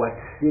with what's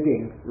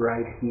sitting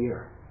right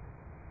here,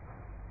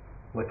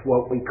 with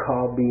what we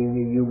call being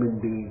a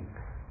human being.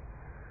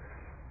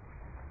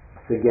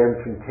 So again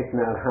from Thich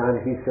Nhat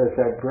Hanh, he says,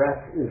 our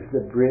breath is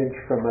the bridge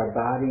from our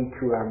body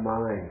to our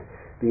mind,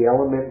 the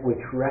element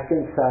which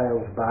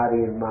reconciles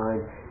body and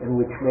mind and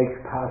which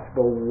makes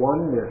possible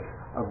oneness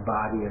of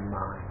body and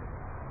mind.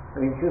 I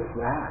mean, just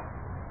that.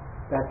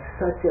 That's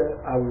such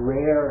a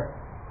rare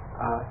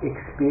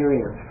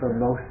experience for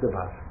most of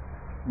us.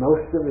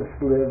 Most of us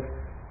live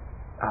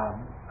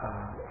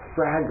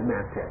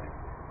fragmented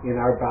in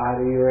our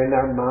body or in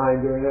our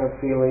mind or in our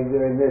feelings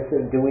or in this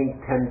and doing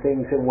 10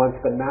 things at once,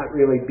 but not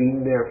really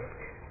being there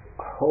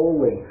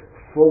wholly,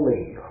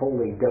 fully,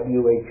 holy,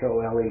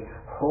 W-H-O-L-E,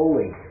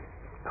 holy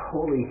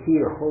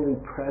here, wholly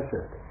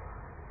present.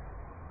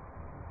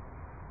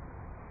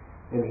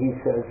 And he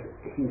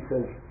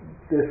says,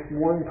 this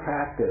one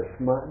practice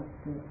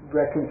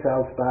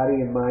reconciles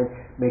body and mind,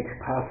 makes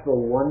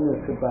possible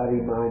oneness of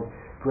body and mind.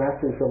 Breath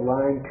is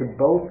aligned to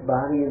both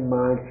body and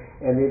mind,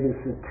 and it is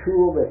a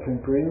tool that can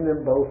bring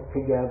them both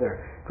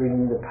together,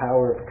 bringing the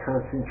power of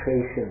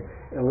concentration,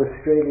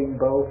 illustrating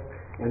both,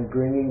 and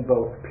bringing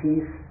both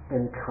peace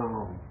and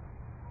calm.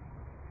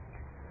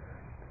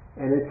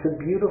 And it's a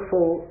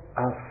beautiful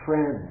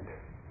friend.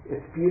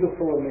 It's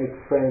beautiful to make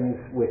friends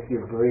with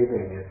your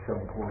breathing at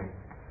some point,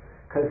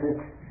 because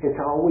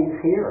it's always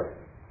here.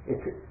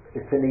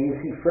 It's an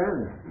easy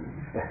friend.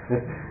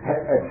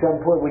 At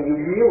some point, when you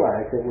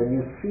realize it, when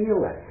you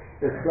feel it,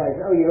 it's like,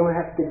 oh, you don't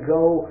have to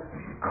go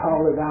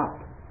call it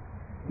up.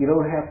 You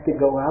don't have to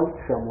go out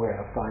somewhere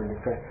to find a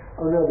friend.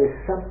 Oh no, there's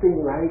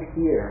something right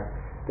here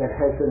that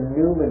has a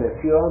numinous.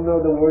 You all know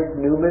the word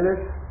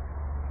numinous?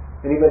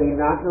 Anybody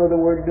not know the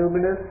word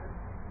numinous?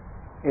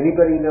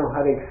 Anybody know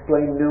how to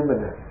explain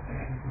numinous?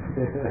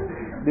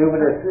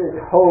 Numinous,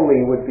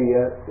 holy would be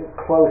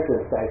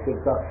closest, I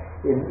think,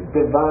 in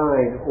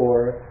divine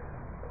or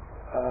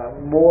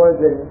more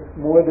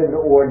than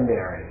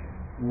ordinary.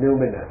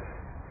 Numinous.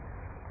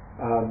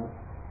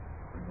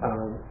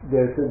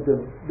 There's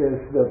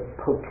the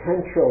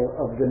potential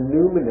of the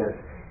numinous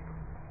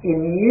in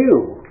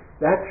you.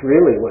 That's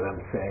really what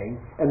I'm saying.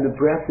 And the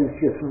breath is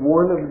just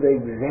one of the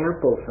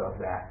examples of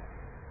that.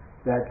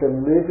 That the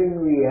living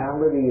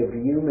reality of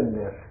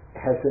humanness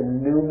has a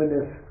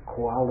numinous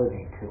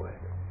quality to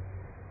it.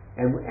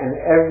 And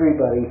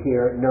everybody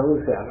here knows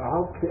that.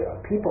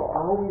 People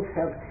always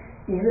have,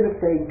 even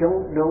if they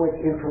don't know it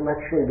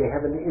intellectually, they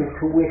have an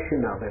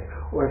intuition of it,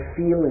 or a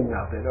feeling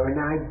of it, or an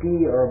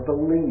idea, or a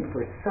belief,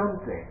 or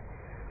something,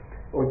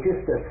 or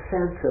just a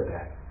sense of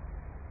it.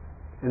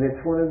 And it's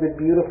one of the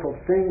beautiful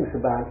things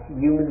about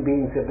human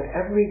beings of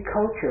every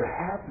culture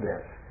have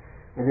this.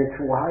 And it's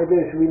why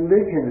there's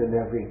religion in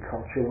every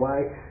culture, why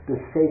the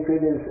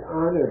sacred is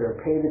honored or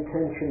paid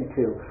attention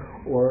to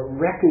or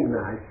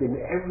recognized in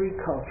every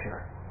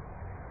culture.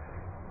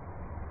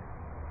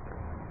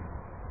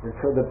 And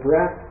so the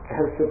breath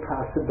has the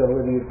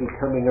possibility of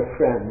becoming a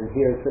friend. And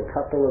here's a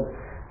couple of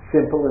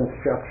simple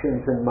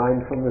instructions in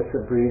mindfulness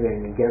of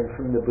breathing, again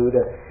from the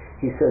Buddha.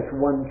 He says,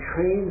 one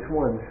trains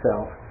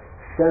oneself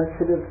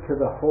sensitive to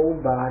the whole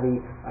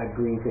body I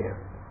breathe in.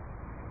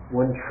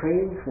 One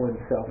trains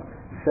oneself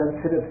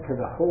sensitive to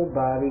the whole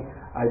body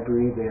I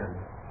breathe in.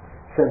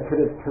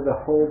 Sensitive to the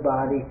whole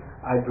body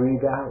I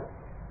breathe out.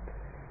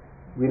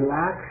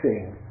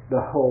 Relaxing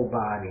the whole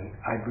body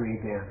I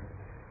breathe in.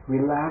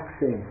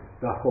 Relaxing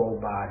the whole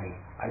body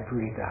I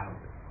breathe out.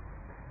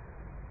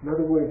 In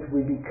other words,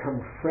 we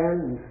become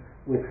friends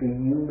with the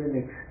human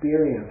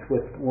experience,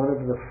 with one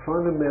of the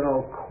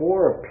fundamental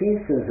core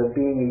pieces of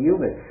being a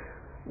human.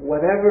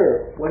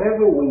 Whatever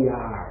we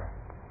are,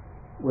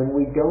 when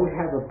we don't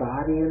have a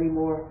body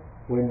anymore,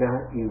 we're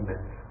not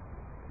humans.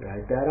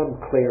 Right? That I'm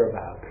clear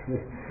about.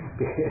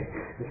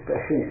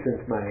 Especially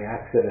since my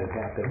accident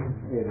happened,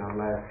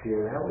 last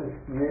year. That was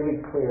really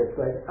clear. It's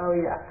like, oh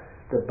yeah,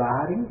 the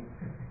body,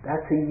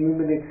 that's a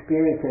human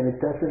experience, and it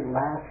doesn't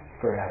last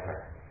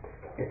forever.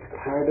 It's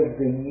part of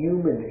the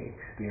human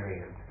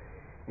experience.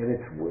 And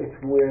it's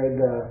where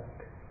the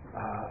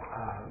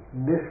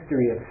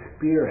mystery of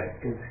spirit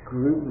is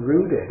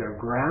rooted or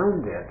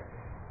grounded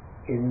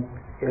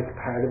as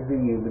part of the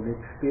human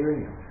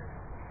experience.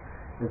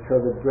 And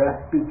so the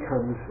breath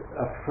becomes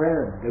a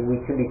friend, and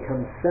we can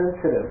become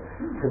sensitive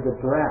to the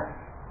breath.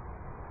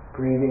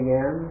 Breathing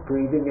in,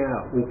 breathing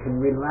out. We can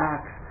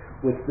relax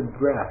with the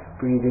breath,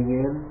 breathing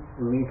in,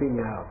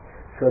 breathing out,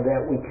 so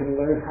that we can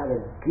learn how to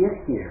get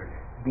here,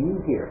 be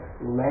here,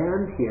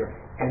 land here,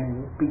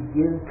 and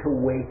begin to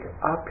wake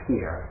up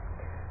here.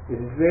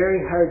 It's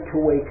very hard to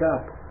wake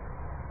up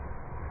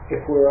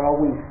if we're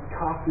always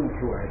talking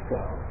to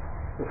ourselves,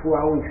 if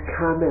we're always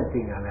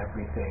commenting on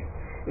everything,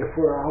 if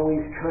we're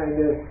always trying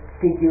to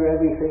figure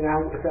everything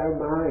out with our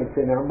minds,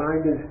 and our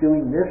mind is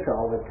doing this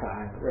all the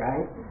time,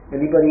 right?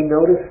 Anybody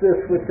notice this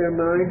with their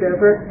mind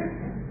ever?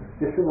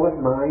 This is what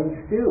minds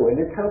do, and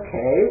it's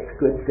okay, it's a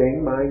good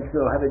thing, minds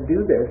know how to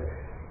do this.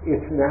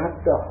 It's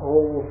not the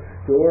whole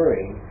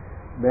story.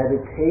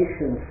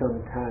 Meditation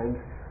sometimes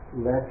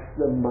lets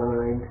the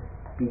mind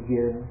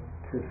begin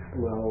to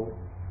slow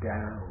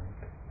down.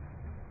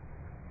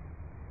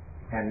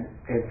 And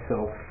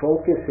so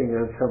focusing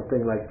on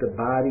something like the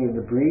body and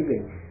the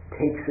breathing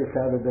takes us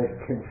out of that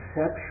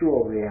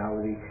conceptual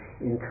reality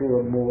into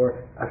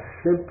a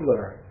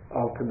simpler,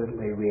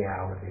 ultimately,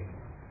 reality.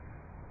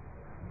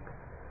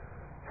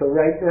 So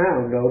right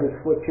now, notice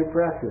what your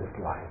breath is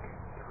like.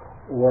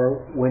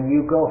 Or when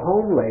you go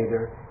home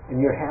later and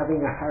you're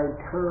having a hard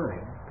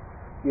time,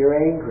 you're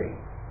angry,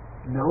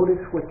 notice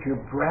what your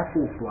breath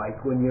is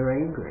like when you're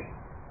angry.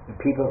 And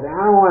people say,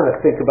 I don't want to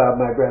think about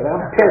my breath.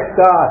 I'm pissed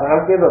off. I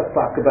don't give a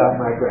fuck about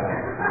my breath.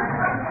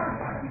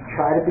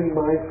 Try to be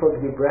mindful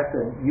of your breath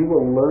and you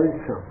will learn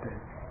something.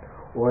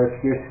 Or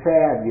if you're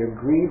sad, you're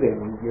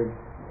grieving,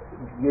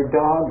 your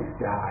dog's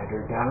died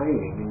or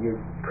dying and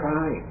you're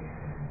crying,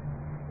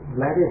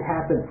 let it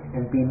happen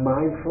and be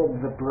mindful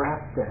of the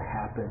breath that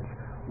happens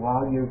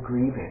while you're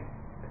grieving.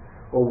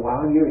 or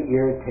while you're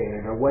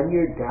irritated, or when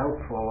you're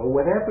doubtful, or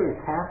whatever is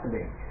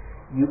happening,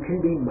 you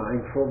can be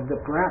mindful of the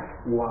breath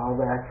while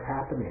that's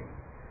happening.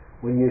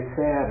 When you're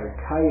sad or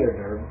tired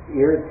or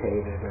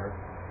irritated,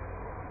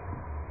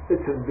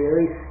 it's a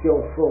very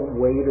skillful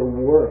way to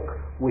work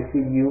with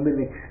the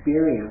human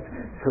experience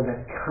so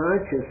that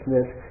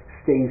consciousness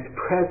stays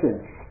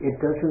present. It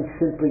doesn't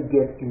simply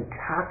get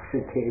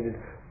intoxicated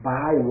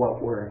by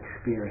what we're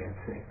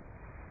experiencing.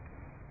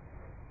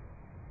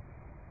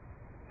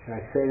 Should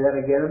I say that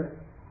again?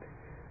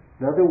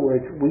 In other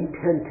words, we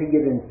tend to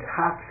get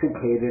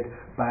intoxicated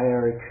by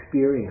our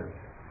experience.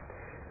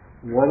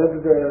 One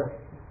of the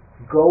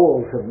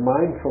goals of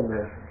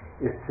mindfulness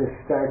is to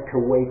start to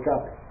wake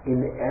up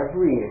in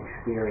every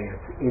experience,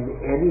 in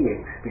any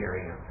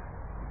experience,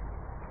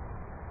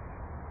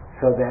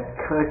 so that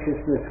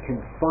consciousness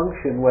can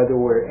function whether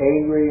we're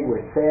angry,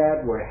 we're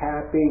sad, we're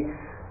happy,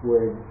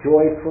 we're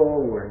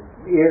joyful, we're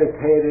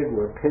irritated,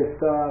 we're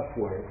pissed off,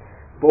 we're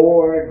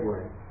bored,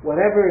 we're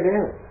whatever it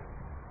is,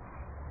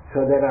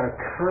 so that our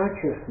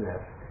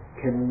consciousness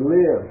can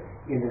live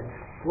in its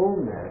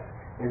fullness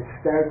and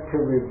start to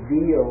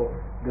reveal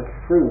the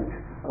fruit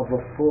of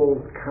a full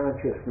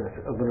consciousness,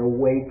 of an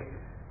awake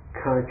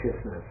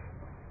consciousness.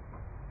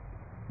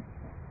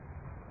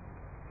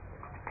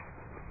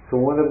 So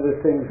one of the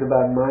things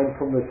about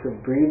mindfulness of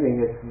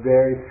breathing, it's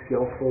very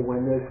skillful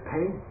when there's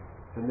pain.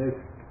 And if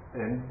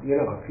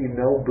you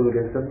know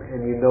Buddhism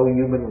and you know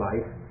human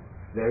life,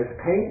 there's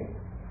pain.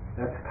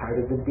 That's part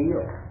of the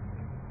deal.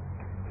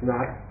 It's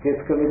not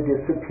just going to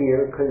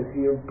disappear because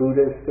you're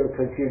Buddhist or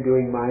because you're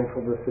doing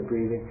mindfulness of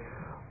breathing,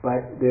 but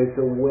there's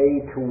a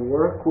way to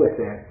work with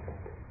it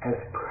as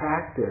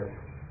practice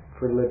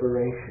for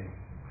liberation,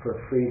 for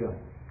freedom.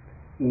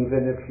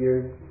 Even if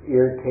you're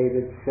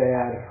irritated,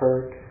 sad,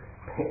 hurt,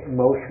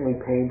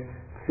 emotionally pained,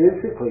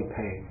 physically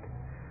pained.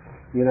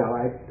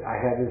 I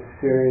had a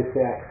serious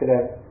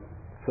accident.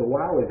 It's a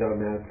while ago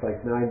now. It's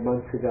like 9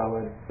 months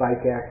ago, a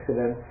bike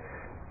accident.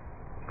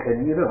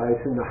 And I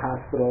was in the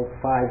hospital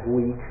 5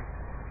 weeks,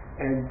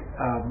 and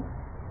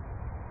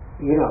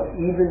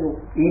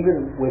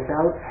even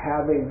without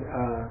having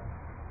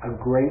a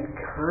great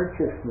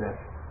consciousness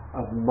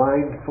of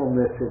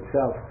mindfulness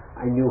itself,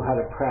 I knew how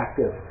to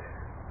practice,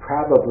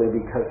 probably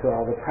because of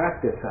all the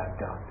practice I've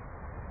done.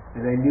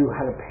 And I knew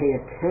how to pay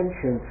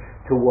attention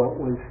to what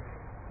was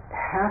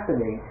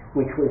happening,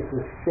 which was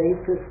the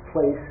safest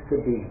place to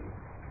be.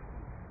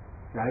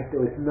 Right?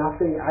 There was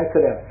nothing. I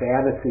could have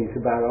fantasies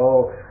about,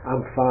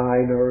 I'm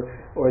fine, or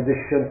this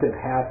shouldn't have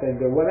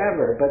happened, or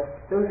whatever,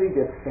 but those are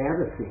just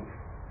fantasies.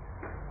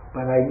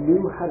 But I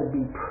knew how to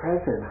be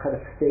present, how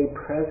to stay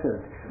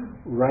present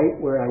right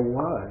where I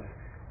was,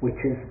 which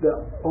is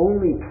the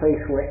only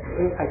place where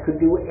I could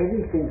do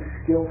anything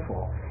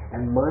skillful.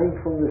 And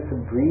mindfulness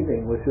of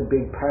breathing was a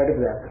big part of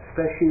that,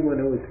 especially when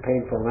it was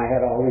painful. And I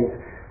had all these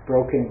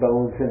broken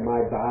bones in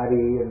my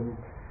body and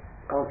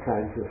all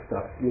kinds of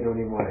stuff you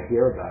don't even want to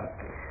hear about.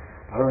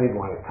 I don't even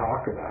want to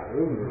talk about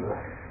it.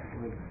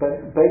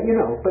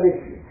 But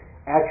it's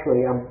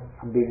actually, I'm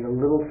being a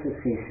little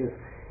facetious.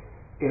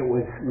 It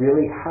was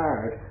really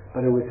hard,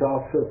 but it was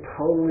also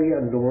totally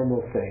a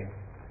normal thing.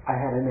 I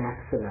had an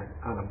accident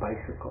on a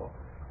bicycle.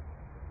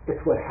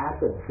 It's what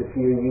happens if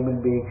you're a human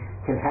being.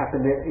 Can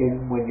happen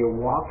when you're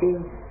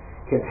walking,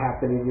 can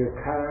happen in your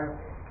car,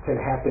 can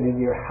happen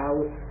in your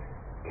house,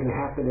 can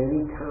happen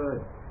any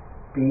time.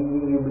 Being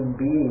a human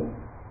being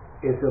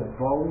is a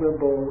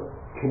vulnerable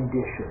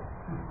condition.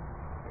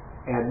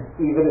 And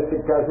even if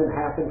it doesn't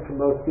happen for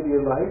most of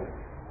your life,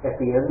 at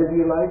the end of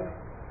your life,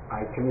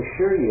 I can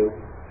assure you,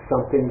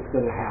 something's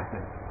going to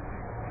happen.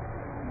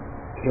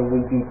 Can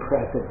we be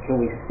present? Can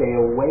we stay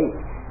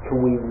awake?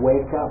 Can we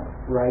wake up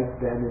right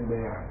then and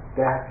there?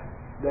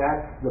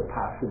 That's the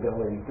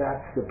possibility.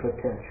 That's the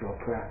potential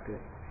practice.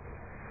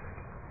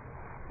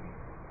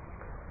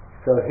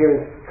 So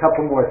here's a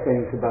couple more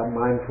things about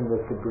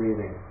mindfulness of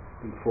breathing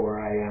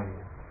before I end.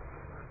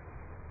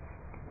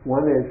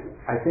 One is,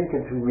 I think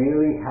it's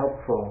really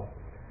helpful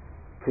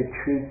to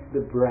treat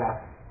the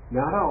breath,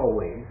 not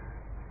always,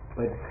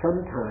 but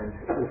sometimes,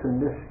 as a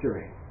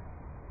mystery.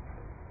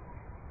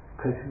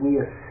 Because we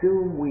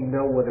assume we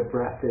know what a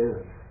breath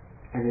is,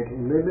 and it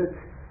limits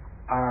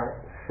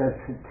our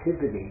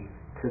sensitivity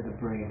to the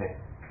breathing.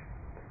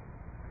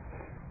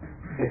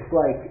 It's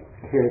like,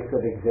 here's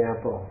an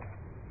example.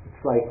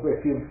 It's like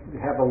if you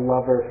have a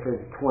lover for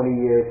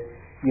 20 years,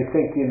 you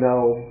think you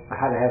know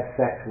how to have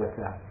sex with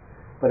them.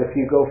 But if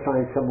you go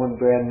find someone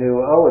brand new,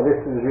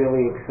 this is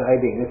really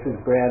exciting, this is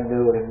brand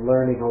new and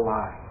learning a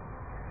lot.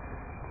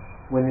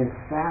 When in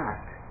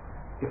fact,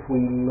 if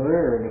we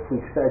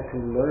start to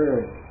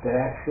learn that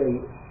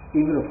actually,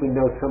 even if we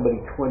know somebody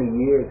 20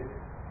 years,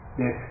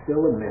 there's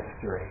still a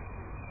mystery,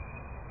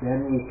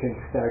 then we can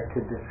start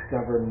to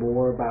discover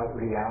more about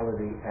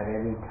reality at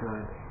any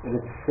time. And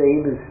the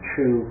same is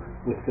true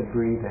with the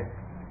breathing.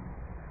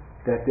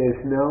 That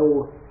there's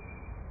no...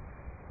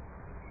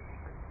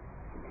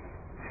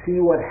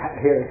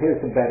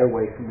 Here's a better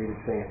way for me to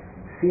say it.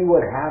 see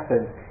what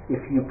happens if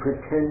you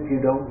pretend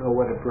you don't know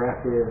what a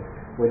breath is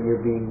when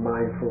you're being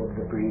mindful of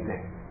the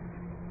breathing.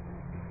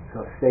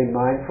 So stay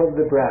mindful of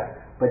the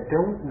breath, but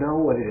don't know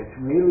what it is.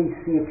 Really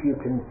see if you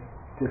can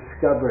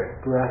discover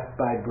it breath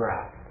by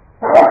breath.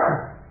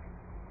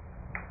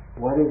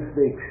 What is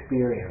the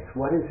experience?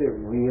 What is it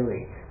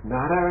really?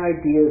 Not our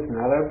ideas,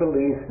 not our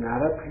beliefs, not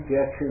our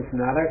projections,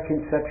 not our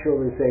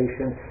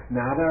conceptualization,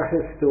 not our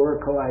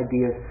historical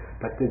ideas,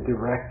 but the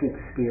direct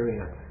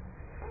experience.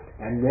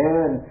 And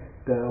then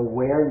the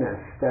awareness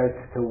starts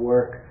to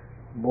work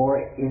more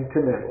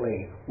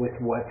intimately with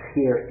what's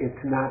here.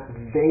 It's not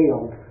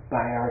veiled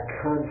by our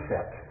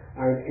concepts,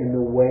 aren't in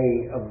the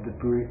way of the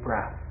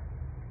breath,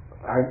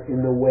 aren't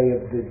in the way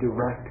of the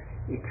direct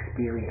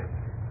experience.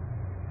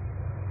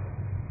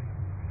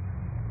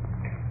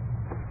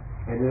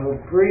 And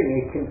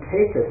it can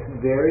take us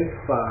very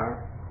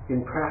far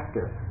in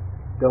practice.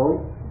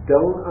 Don't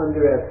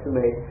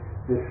underestimate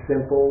this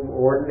simple,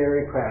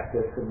 ordinary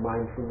practice of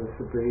mindfulness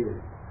of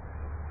breathing.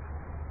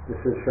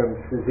 This is from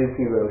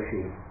Suzuki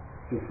Roshi.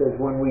 He says,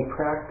 when we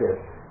practice,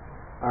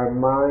 our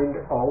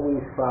mind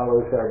always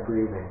follows our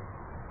breathing.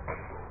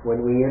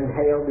 When we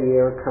inhale, the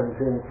air comes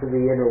into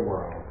the inner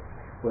world.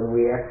 When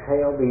we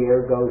exhale, the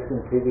air goes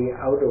into the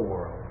outer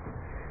world.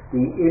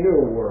 The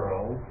inner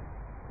world,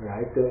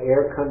 right? The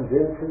air comes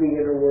into the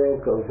inner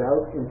world, goes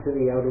out into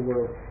the outer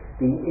world.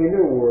 The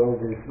inner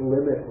world is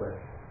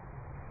limitless.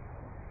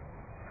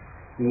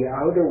 The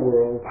outer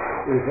world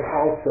is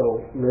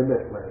also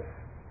limitless.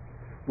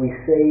 We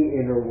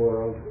say inner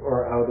world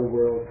or outer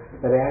world,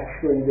 but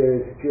actually there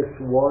is just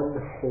one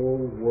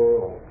whole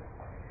world.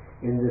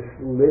 In this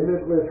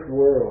limitless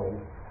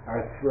world,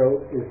 our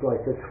throat is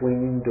like a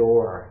swinging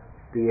door.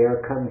 The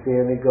air comes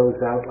in and goes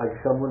out like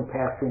someone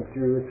passing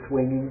through a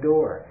swinging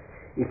door.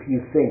 If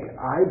you think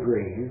I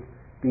breathe,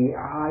 the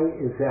I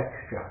is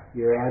extra.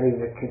 You're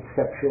adding a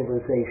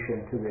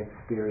conceptualization to the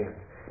experience.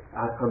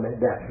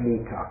 That's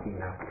me talking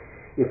now.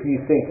 If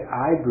you think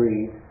I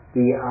breathe,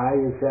 the I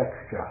is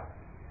extra.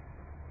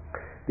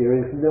 There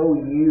is no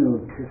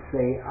you to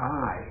say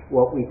I.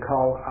 What we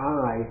call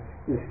I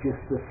is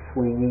just a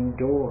swinging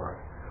door.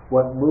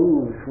 What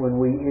moves when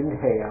we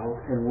inhale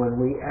and when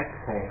we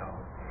exhale,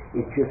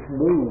 it just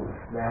moves.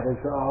 That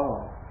is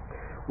all.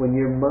 When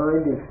your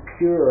mind is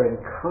pure and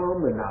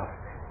calm enough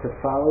to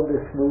follow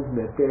this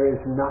movement, there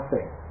is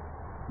nothing.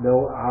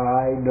 No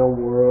I, no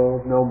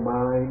world, no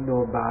mind,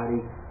 no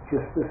body,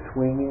 just a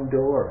swinging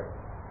door.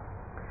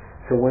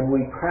 So when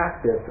we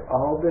practice,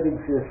 all that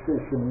exists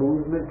is the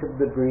movement of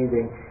the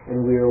breathing,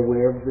 and we are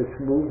aware of this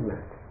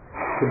movement.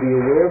 To be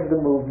aware of the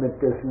movement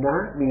does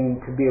not mean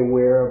to be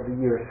aware of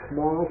your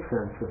small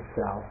sense of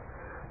self,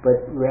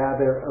 but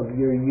rather of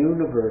your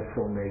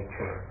universal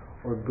nature,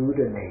 or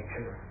Buddha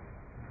nature.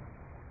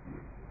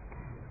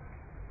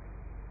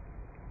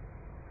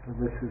 And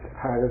this is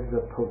part of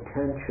the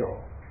potential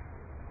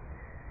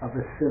of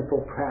a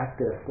simple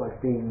practice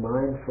like being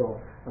mindful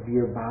of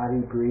your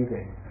body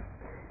breathing,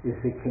 is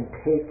it can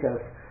take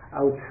us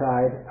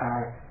outside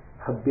our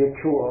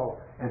habitual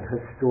and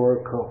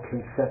historical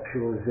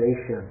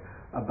conceptualization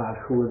about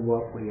who and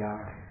what we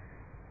are.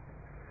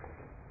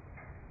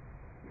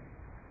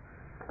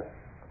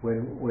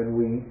 When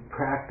we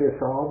practice,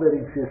 all that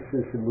exists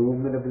is the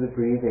movement of the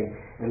breathing,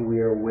 and we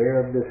are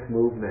aware of this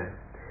movement.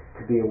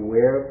 To be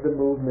aware of the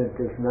movement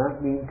does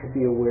not mean to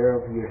be aware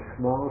of your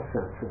small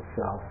sense of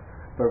self,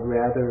 but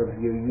rather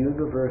of your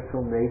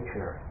universal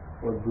nature,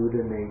 or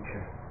Buddha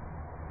nature.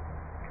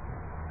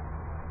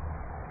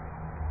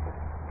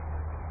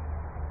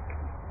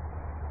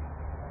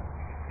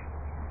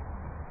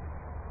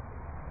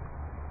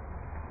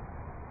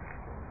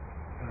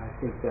 I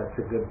think that's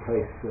a good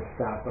place to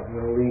stop. I'm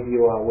going to leave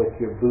you all with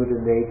your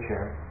Buddha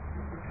nature.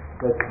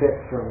 Let's sit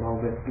for a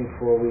moment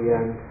before we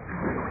end.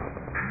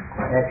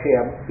 Actually,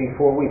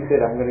 before we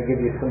sit, I'm going to give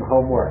you some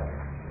homework.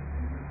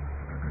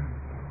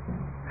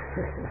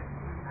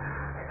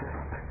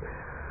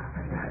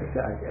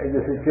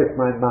 This is just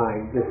my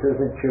mind. This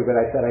isn't true, but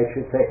I thought I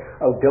should say,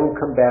 oh, don't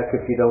come back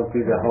if you don't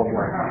do the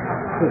homework.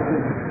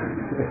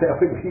 That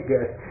would be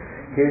good.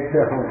 Here's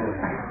the homework.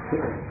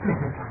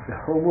 The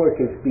homework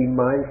is be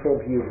mindful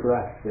of your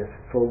breath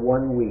for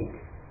 1 week.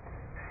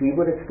 See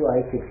what it's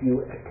like if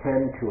you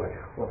attend to it,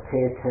 or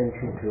pay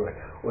attention to it,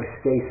 or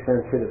stay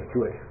sensitive to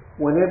it,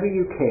 whenever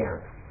you can,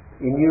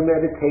 in your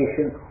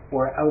meditation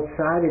or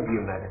outside of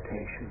your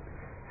meditation.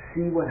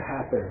 See what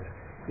happens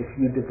if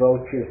you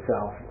devote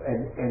yourself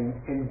and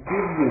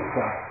give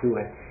yourself to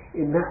it.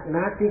 And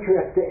not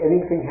because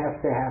anything has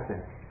to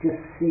happen. Just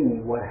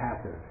see what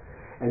happens.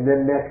 And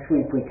then next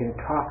week we can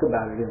talk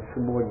about it in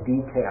some more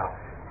detail.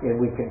 And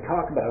we can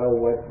talk about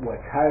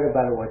what's hard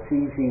about it, what's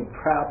easy,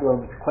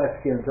 problems,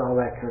 questions, all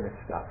that kind of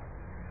stuff.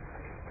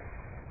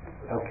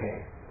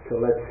 Okay, so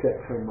let's sit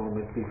for a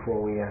moment before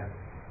we end.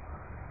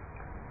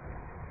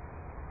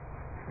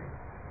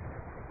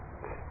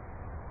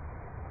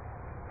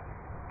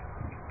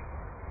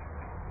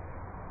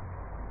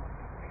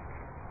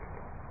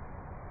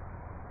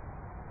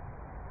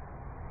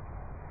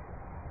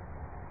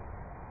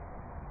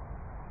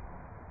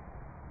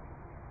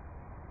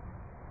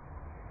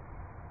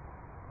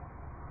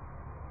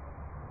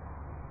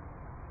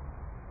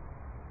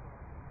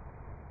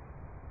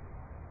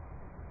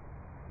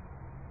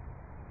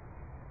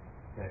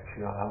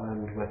 Actually, I'll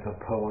end with a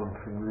poem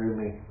from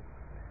Rumi.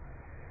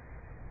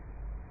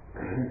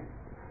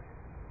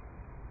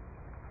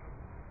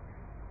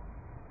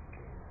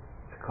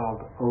 It's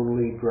called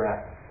Only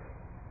Breath.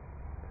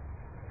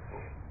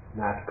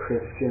 Not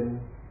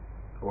Christian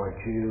or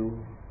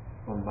Jew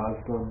or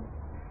Muslim,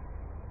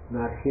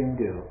 not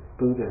Hindu,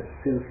 Buddhist,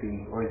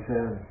 Sufi, or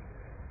Zen,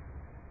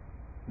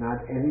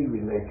 not any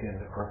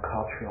religion or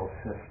cultural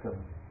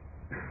system.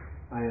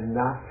 I am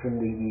not from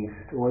the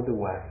East or the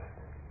West,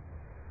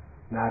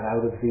 not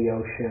out of the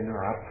ocean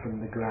or up from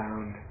the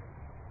ground,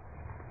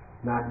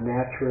 not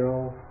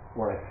natural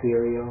or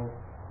ethereal,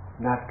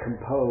 not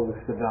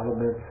composed of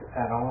elements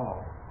at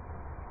all.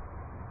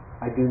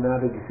 I do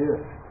not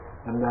exist.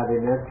 I'm not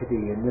an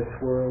entity in this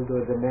world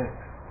or the next.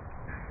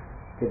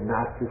 Did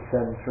not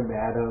descend from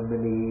Adam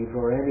and Eve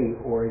or any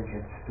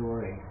origin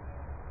story.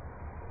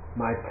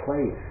 My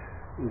place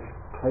is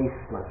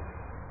placeless.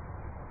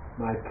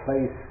 My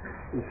place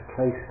is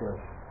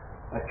placeless,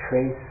 a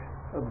trace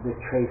of the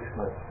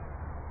traceless,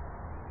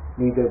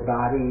 neither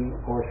body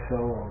or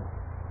soul.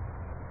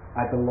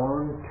 I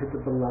belong to the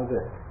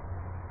beloved,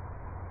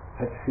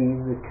 have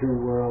seen the two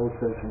worlds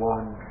as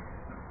one,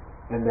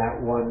 and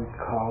that one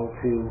call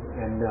to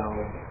and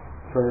know,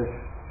 first,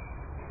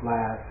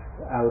 last,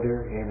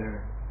 outer,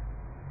 inner.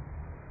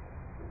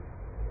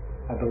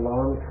 I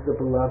belong to the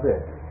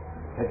beloved,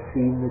 have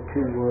seen the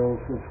two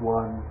worlds as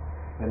one,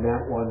 and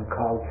that one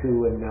call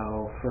to and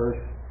know, first,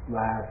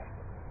 last,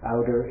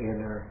 outer,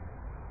 inner,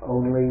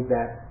 only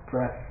that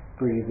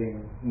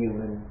breath-breathing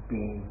human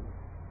being.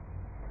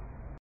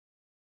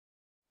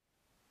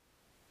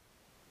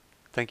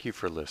 Thank you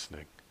for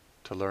listening.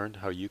 To learn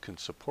how you can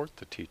support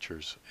the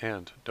teachers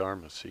and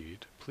Dharma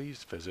Seed,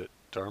 please visit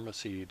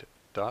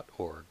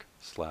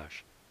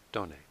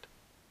dharmaseed.org/donate.